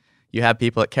of, you have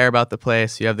people that care about the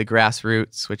place. You have the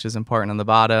grassroots, which is important on the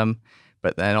bottom.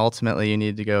 But then ultimately you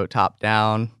need to go top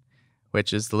down,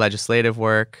 which is the legislative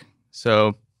work.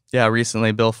 So yeah,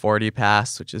 recently Bill 40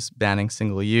 passed, which is banning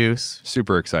single use.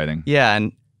 Super exciting. Yeah,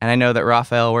 and I know that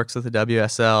Raphael works with the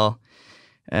WSL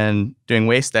and doing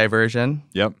waste diversion.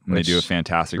 Yep, and they do a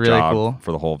fantastic really job cool.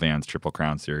 for the whole Vans Triple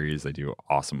Crown series. They do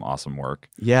awesome work.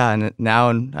 Yeah, and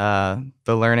now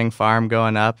the learning farm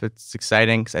going up, it's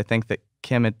exciting, because I think that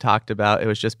Kim had talked about it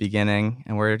was just beginning,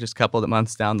 and we're just a couple of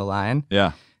months down the line.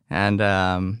 Yeah. And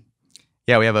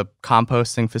we have a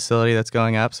composting facility that's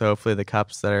going up, so hopefully the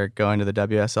cups that are going to the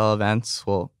WSL events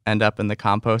will end up in the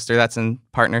composter. That's in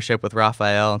partnership with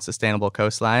Raphael and Sustainable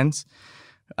Coastlines.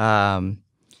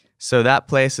 So that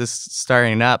place is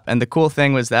starting up, and the cool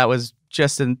thing was that was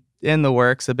just in the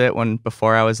works a bit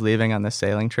before I was leaving on the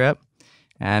sailing trip.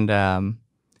 And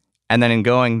then in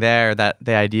going there, that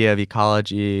the idea of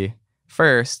ecology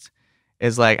first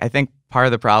is like, I think part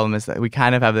of the problem is that we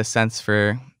kind of have this sense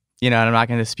for, and I'm not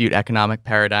going to dispute economic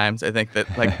paradigms. I think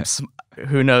that, like,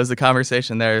 who knows, the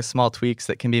conversation there is small tweaks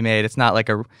that can be made. It's not like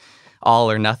a all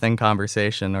or nothing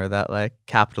conversation, or that like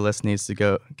capitalism needs to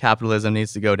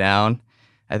go down.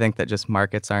 I think that just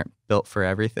markets aren't built for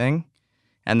everything,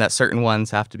 and that certain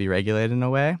ones have to be regulated in a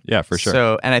way. Yeah, for sure.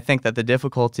 So, and I think that the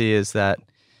difficulty is that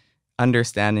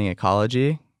understanding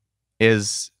ecology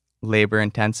is labor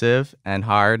intensive and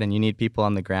hard, and you need people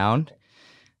on the ground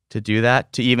to do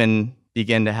that, to even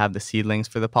begin to have the seedlings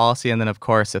for the policy. And then, of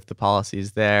course, if the policy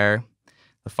is there,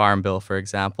 the farm bill, for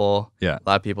example, a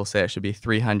lot of people say it should be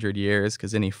 300 years,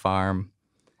 because any farm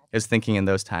is thinking in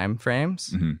those time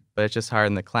frames. Mm-hmm. But it's just hard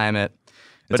in the climate.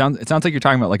 It sounds like you're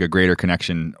talking about like a greater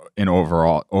connection in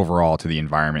overall to the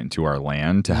environment and to our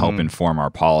land to help inform our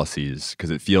policies,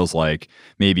 because it feels like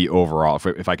maybe overall,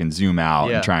 if I can zoom out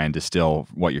and try and distill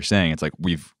what you're saying, it's like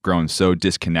we've grown so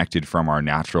disconnected from our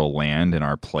natural land and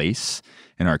our place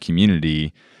and our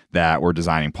community that we're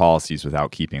designing policies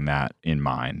without keeping that in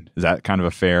mind. Is that kind of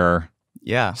a fair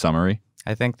summary?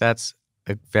 I think that's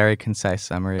a very concise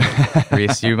summary.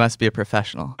 Reese, you must be a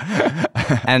professional.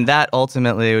 And that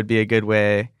ultimately would be a good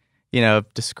way,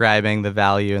 of describing the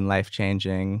value and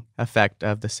life-changing effect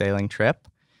of the sailing trip,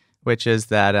 which is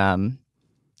that,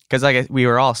 because we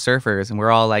were all surfers and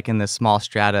we're all like in this small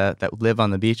strata that live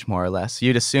on the beach more or less. So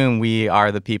you'd assume we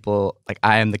are the people, like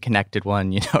I am the connected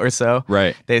one, or so.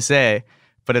 Right. They say,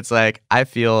 but it's like, I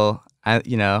feel,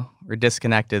 we're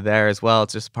disconnected there as well.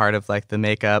 It's just part of like the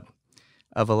makeup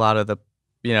of a lot of the,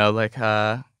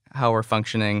 how we're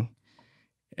functioning.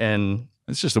 And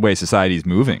It's just the way society's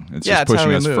moving. It's Yeah, just it's how pushing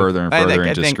we us move. further and I further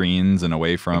think into screens and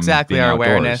away from exactly being our outdoors.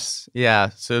 awareness. Yeah.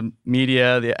 So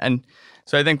media, and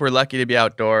so I think we're lucky to be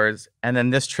outdoors. And then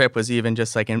this trip was even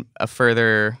just like a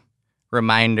further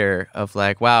reminder of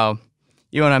like, wow,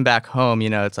 even when I'm back home,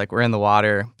 it's like we're in the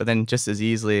water, but then just as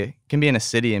easily can be in a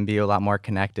city and be a lot more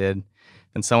connected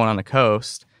than someone on the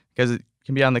coast, because it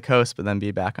can be on the coast, but then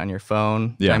be back on your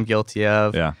phone. Yeah. I'm guilty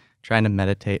of trying to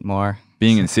meditate more.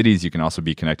 Being in cities, you can also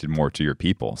be connected more to your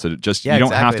people. So just Yeah, you don't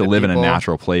exactly, have to to live in a people.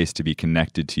 natural place to be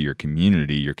connected to your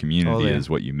community. Your community Totally. is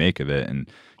what you make of it. And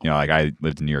like I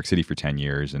lived in New York City for 10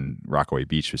 years and Rockaway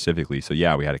Beach specifically. So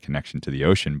yeah, we had a connection to the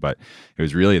ocean, but it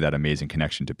was really that amazing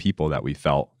connection to people that we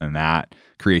felt, and that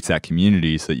creates that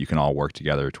community so that you can all work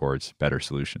together towards better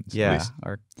solutions. Yeah.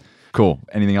 Cool.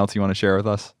 Anything else you want to share with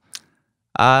us?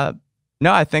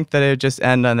 No, I think that it would just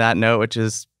end on that note, which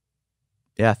is,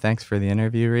 thanks for the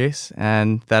interview, Reese.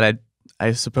 And that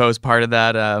I suppose part of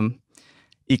that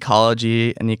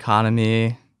ecology and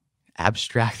economy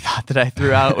abstract thought that I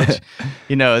threw out, which,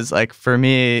 is like, for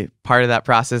me, part of that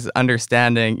process,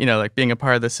 understanding, like being a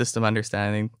part of the system,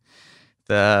 understanding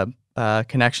the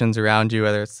connections around you,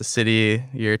 whether it's the city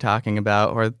you're talking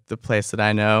about or the place that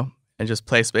I know, and just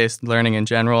place-based learning in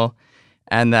general.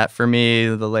 And that for me,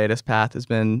 the latest path has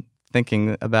been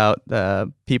thinking about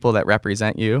the people that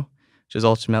represent you, which is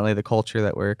ultimately the culture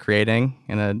that we're creating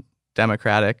in a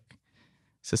democratic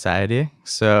society.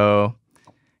 So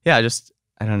I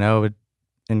don't know, would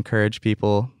encourage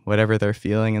people, whatever they're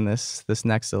feeling in this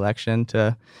next election,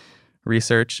 to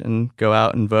research and go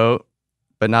out and vote.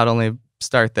 But not only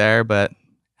start there,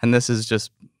 and this is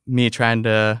just me trying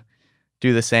to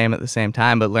do the same at the same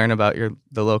time, but learn about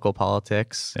the local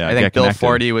politics. Yeah, I think Bill connected.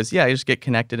 40 was, you just get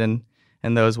connected in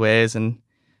those ways, and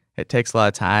it takes a lot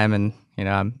of time, and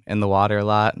I'm in the water a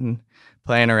lot and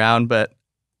playing around, but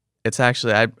it's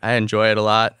actually, I enjoy it a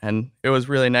lot, and it was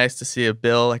really nice to see a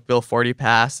bill like Bill 40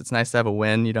 pass. It's nice to have a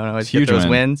win. You don't always get those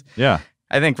wins. Yeah.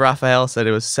 I think Raphael said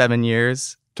it was 7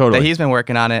 years Totally. that he's been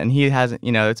working on it, and he hasn't,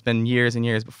 it's been years and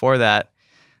years before that.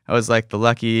 I was like the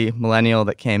lucky millennial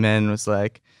that came in, was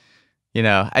like,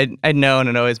 I'd known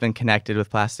and always been connected with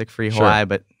Plastic-Free Hawaii,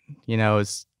 but, it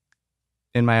was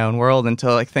in my own world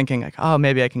until like thinking like, oh,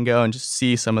 maybe I can go and just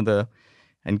see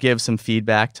and give some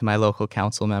feedback to my local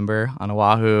council member on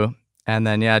Oahu. And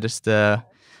then, so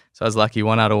I was lucky,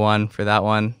 1 out of 1 for that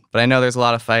one. But I know there's a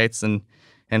lot of fights, and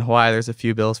in Hawaii, there's a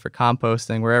few bills for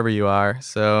composting wherever you are.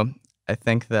 So I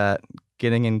think that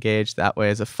getting engaged that way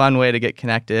is a fun way to get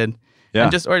connected,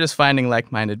 and just finding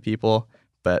like-minded people.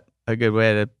 But a good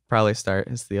way to probably start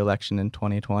is the election in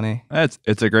 2020.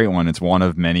 It's a great one. It's one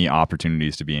of many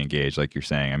opportunities to be engaged, like you're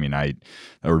saying. I mean,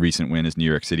 a recent win is New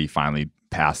York City finally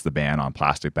passed the ban on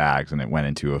plastic bags, and it went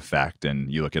into effect. And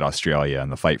you look at Australia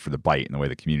and the fight for the bite and the way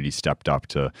the community stepped up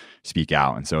to speak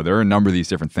out. And so there are a number of these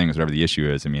different things, whatever the issue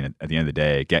is. I mean, at the end of the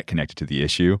day, get connected to the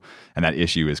issue, and that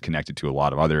issue is connected to a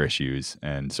lot of other issues.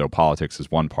 And so politics is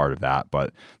one part of that,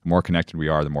 but the more connected we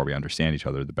are, the more we understand each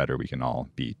other, the better we can all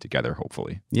be together,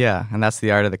 hopefully. Yeah, and that's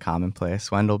the Art of the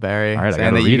Commonplace, Wendell Berry. All right, I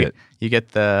gotta read it. You get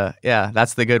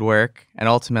that's the good work. And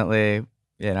ultimately,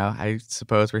 I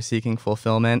suppose we're seeking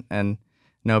fulfillment, and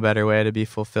no better way to be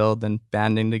fulfilled than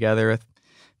banding together with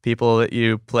people that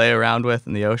you play around with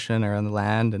in the ocean or on the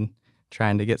land, and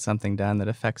trying to get something done that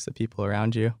affects the people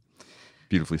around you.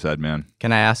 Beautifully said, man.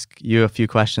 Can I ask you a few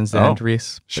questions then,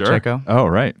 Reese? Sure. Pacheco? Oh,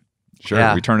 right. Sure.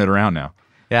 Yeah. We turn it around now.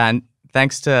 Yeah, and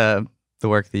thanks to the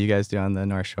work that you guys do on the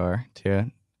North Shore,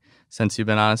 too. Since you've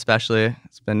been on especially,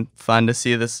 it's been fun to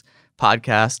see this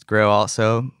podcast grow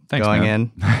also. Thanks, going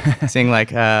man. in, seeing like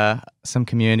some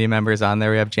community members on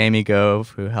there. We have Jamie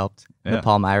Gove, who helped the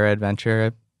Palmyra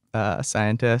adventure,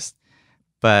 scientist.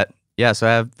 But so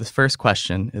I have the first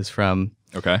question is from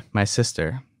my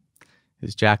sister,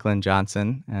 who's Jacqueline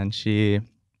Johnson, and she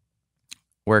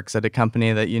works at a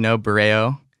company that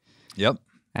Borreo. Yep.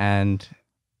 And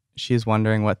she's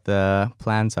wondering what the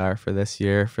plans are for this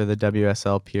year for the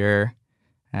WSL Pure,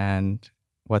 and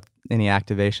what any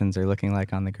activations are looking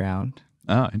like on the ground.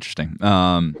 Oh, interesting.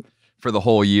 For the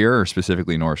whole year, or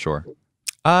specifically North Shore?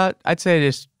 I'd say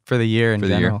just for the year in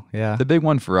general. Yeah. The big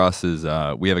one for us is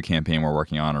we have a campaign we're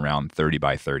working on around 30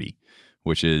 by 30,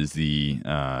 which is the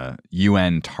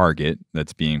UN target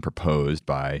that's being proposed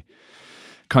by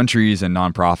countries and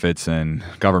nonprofits and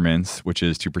governments, which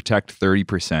is to protect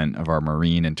 30% of our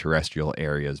marine and terrestrial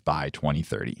areas by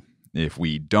 2030. If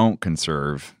we don't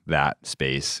conserve that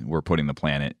space, we're putting the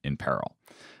planet in peril.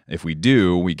 If we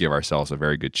do, we give ourselves a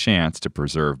very good chance to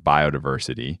preserve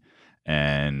biodiversity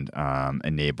and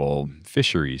enable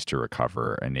fisheries to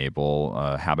recover, enable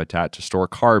habitat to store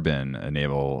carbon,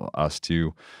 enable us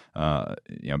to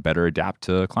better adapt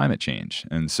to climate change.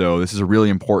 And so this is a really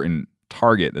important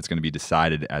target that's going to be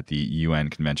decided at the UN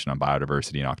Convention on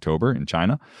Biodiversity in October in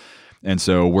China. And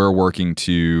so we're working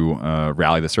to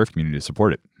rally the surf community to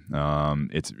support it.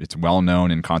 It's well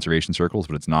known in conservation circles,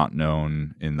 but it's not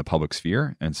known in the public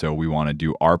sphere. And so we want to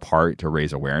do our part to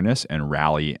raise awareness and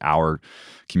rally our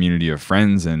community of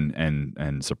friends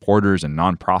and supporters and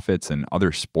nonprofits and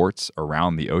other sports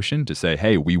around the ocean to say,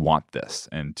 hey, we want this,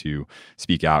 and to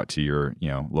speak out to your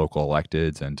local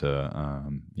electeds and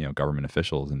to government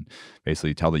officials and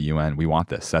basically tell the UN, we want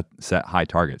this. Set high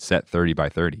targets. Set 30 by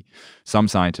 30. Some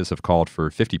scientists have called for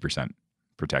 50%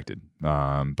 protected,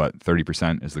 but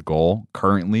 30% is the goal.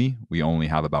 Currently, we only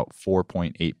have about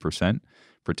 4.8%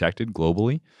 protected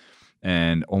globally,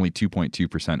 and only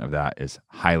 2.2% of that is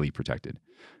highly protected,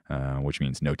 which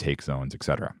means no take zones,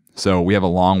 etc. So we have a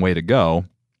long way to go,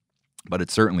 but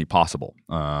it's certainly possible.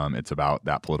 It's about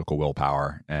that political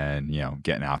willpower and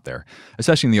getting out there,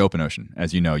 especially in the open ocean.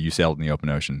 As you know, you sailed in the open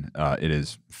ocean. It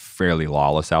is fairly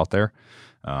lawless out there.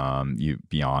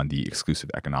 Beyond the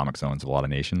exclusive economic zones of a lot of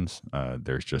nations,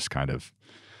 there's just kind of,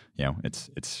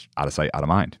 it's out of sight, out of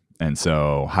mind. And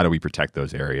so how do we protect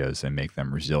those areas and make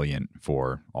them resilient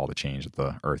for all the change that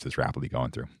the Earth is rapidly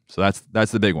going through? So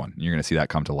that's the big one. You're going to see that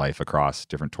come to life across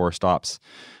different tour stops,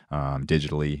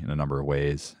 digitally in a number of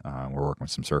ways. We're working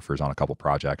with some surfers on a couple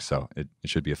projects, so it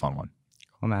should be a fun one.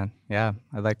 Cool, man. Yeah,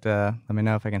 I'd like to let me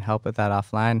know if I can help with that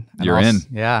offline. And You're in.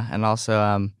 Yeah, and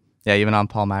also even on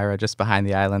Palmyra, just behind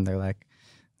the island, they're like,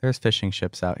 there's fishing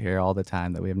ships out here all the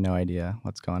time that we have no idea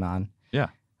what's going on. Yeah.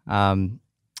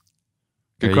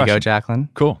 There you go, Jacqueline.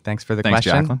 Cool. Thanks for the Thanks,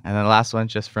 question. Jacqueline. And then the last one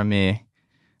just from me,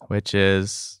 which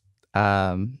is,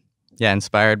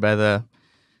 inspired by the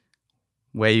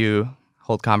way you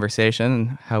hold conversation and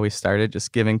how we started,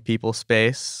 just giving people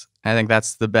space. I think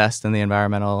that's the best in the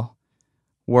environmental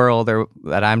world, or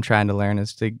that I'm trying to learn,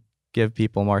 is to give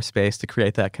people more space to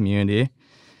create that community.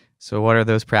 So what are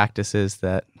those practices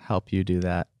that help you do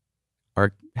that,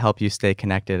 or help you stay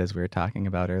connected, as we were talking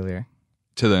about earlier?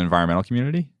 To the environmental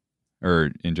community, or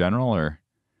in general, or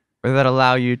that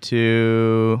allow you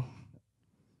to,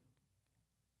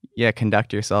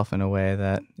 conduct yourself in a way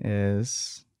that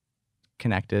is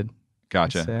connected.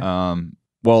 Gotcha.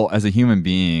 Well, as a human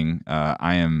being,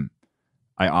 I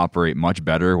operate much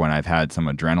better when I've had some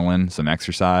adrenaline, some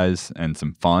exercise, and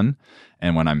some fun,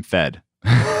 and when I'm fed.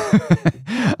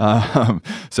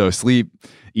 So sleep,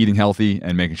 eating healthy,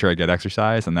 and making sure I get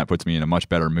exercise, and that puts me in a much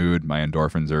better mood. My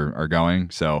endorphins are going.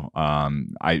 So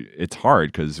it's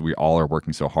hard because we all are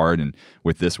working so hard, and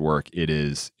with this work,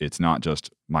 it's not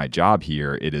just my job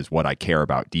here, it is what I care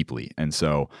about deeply. And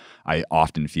so I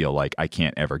often feel like I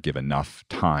can't ever give enough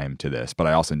time to this. But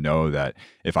I also know that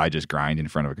if I just grind in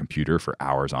front of a computer for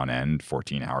hours on end,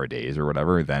 14-hour days or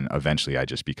whatever, then eventually I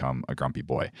just become a grumpy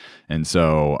boy. And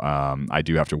so I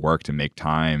do have to work to make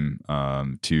time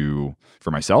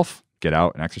for myself, get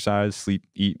out and exercise, sleep,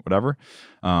 eat, whatever.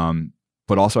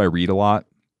 But also I read a lot,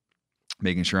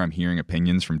 making sure I'm hearing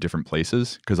opinions from different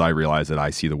places, because I realize that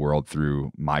I see the world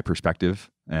through my perspective,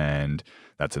 and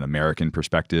that's an American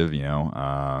perspective,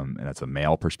 and that's a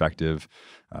male perspective,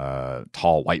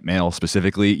 tall white male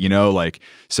specifically,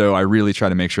 so I really try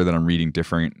to make sure that I'm reading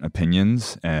different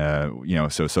opinions,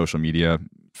 so social media,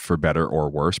 for better or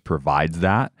worse, provides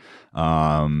that.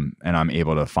 And I'm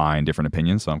able to find different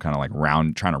opinions. So I'm kind of like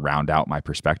trying to round out my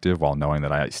perspective while knowing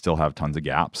that I still have tons of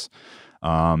gaps.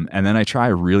 And then I try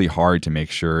really hard to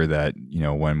make sure that,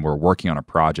 when we're working on a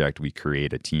project, we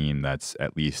create a team that's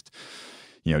at least,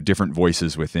 different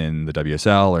voices within the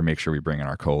WSL, or make sure we bring in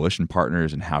our coalition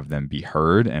partners and have them be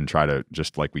heard, and try to,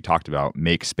 just like we talked about,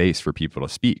 make space for people to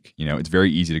speak. It's very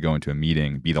easy to go into a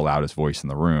meeting, be the loudest voice in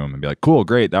the room, and be like, cool,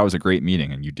 great, that was a great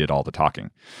meeting, and you did all the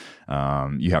talking.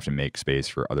 You have to make space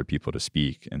for other people to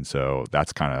speak. And so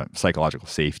that's kind of psychological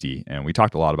safety. And we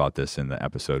talked a lot about this in the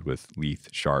episode with Leith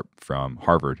Sharp from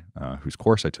Harvard, whose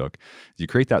course I took. You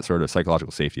create that sort of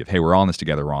psychological safety of, hey, we're all in this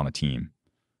together, we're on a team.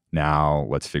 Now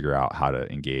let's figure out how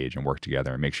to engage and work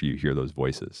together and make sure you hear those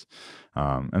voices.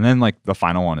 And then like the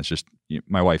final one is just,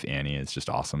 my wife Annie is just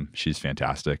awesome. She's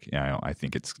fantastic. I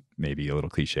think it's maybe a little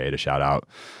cliche to shout out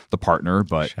the partner,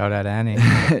 but shout out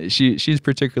Annie. she's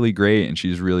particularly great, and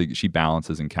she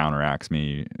balances and counterbalances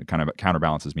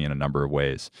me in a number of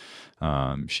ways.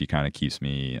 She kind of keeps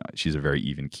me, she's a very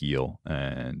even keel,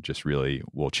 and just really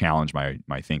will challenge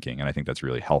my thinking. And I think that's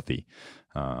really healthy.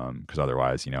 Because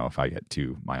otherwise, if I get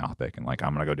too myopic and like,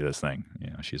 I'm going to go do this thing,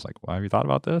 she's like, well, have you thought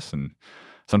about this? And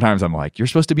sometimes I'm like, you're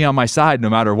supposed to be on my side no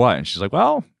matter what. And she's like,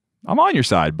 well, I'm on your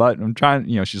side, but I'm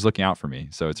trying, she's looking out for me.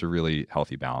 So it's a really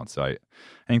healthy balance. So I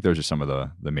think those are some of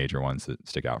the major ones that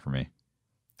stick out for me.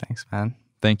 Thanks, man.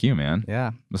 Thank you, man.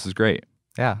 Yeah. This is great.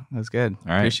 Yeah, it was good.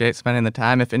 All right. Appreciate spending the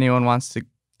time. If anyone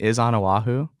is on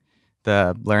Oahu,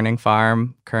 the Learning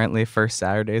Farm, currently first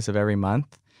Saturdays of every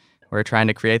month. We're trying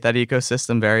to create that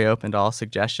ecosystem, very open to all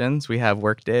suggestions. We have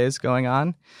work days going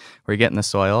on where you get in the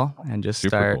soil and just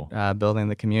start building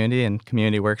the community, and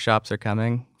community workshops are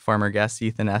coming. Former guest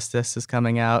Ethan Estes is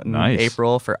coming out in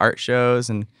April for art shows,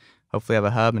 and hopefully have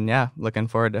a hub. And yeah, looking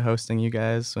forward to hosting you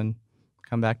guys when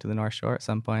come back to the North Shore at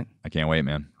some point. I can't wait,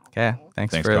 man. Okay.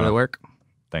 Thanks for the work.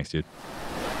 Thanks, dude.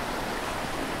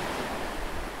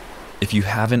 If you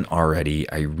haven't already,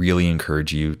 I really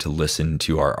encourage you to listen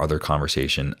to our other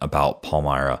conversation about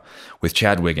Palmyra with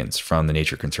Chad Wiggins from the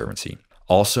Nature Conservancy.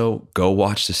 Also, go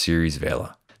watch the series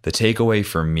Vela. The takeaway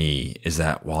for me is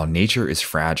that while nature is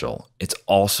fragile, it's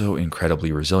also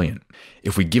incredibly resilient.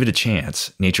 If we give it a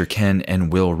chance, nature can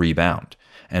and will rebound,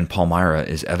 and Palmyra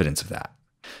is evidence of that.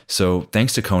 So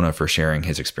thanks to Kona for sharing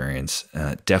his experience.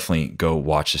 Definitely go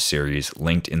watch the series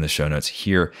linked in the show notes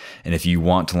here. And if you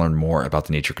want to learn more about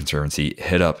the Nature Conservancy,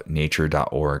 hit up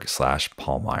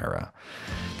nature.org/Palmyra.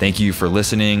 Thank you for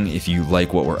listening. If you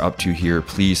like what we're up to here,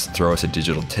 please throw us a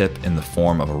digital tip in the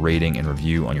form of a rating and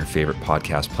review on your favorite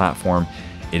podcast platform.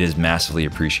 It is massively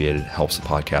appreciated, helps the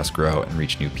podcast grow and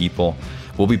reach new people.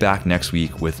 We'll be back next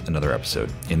week with another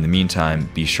episode. In the meantime,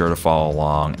 be sure to follow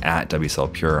along at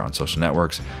WSL Pure on social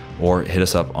networks, or hit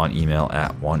us up on email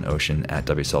at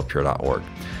oneocean@wslpure.org.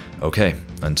 Okay,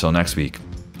 until next week,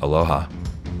 aloha.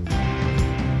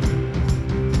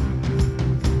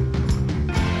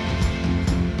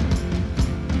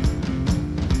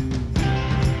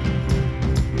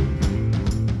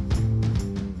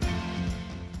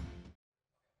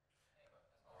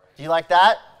 Do you like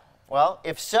that? Well,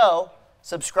 if so,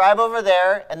 subscribe over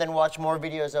there and then watch more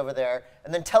videos over there.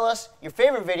 And then tell us your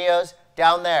favorite videos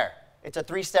down there. It's a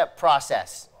 3-step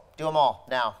process. Do them all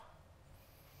now.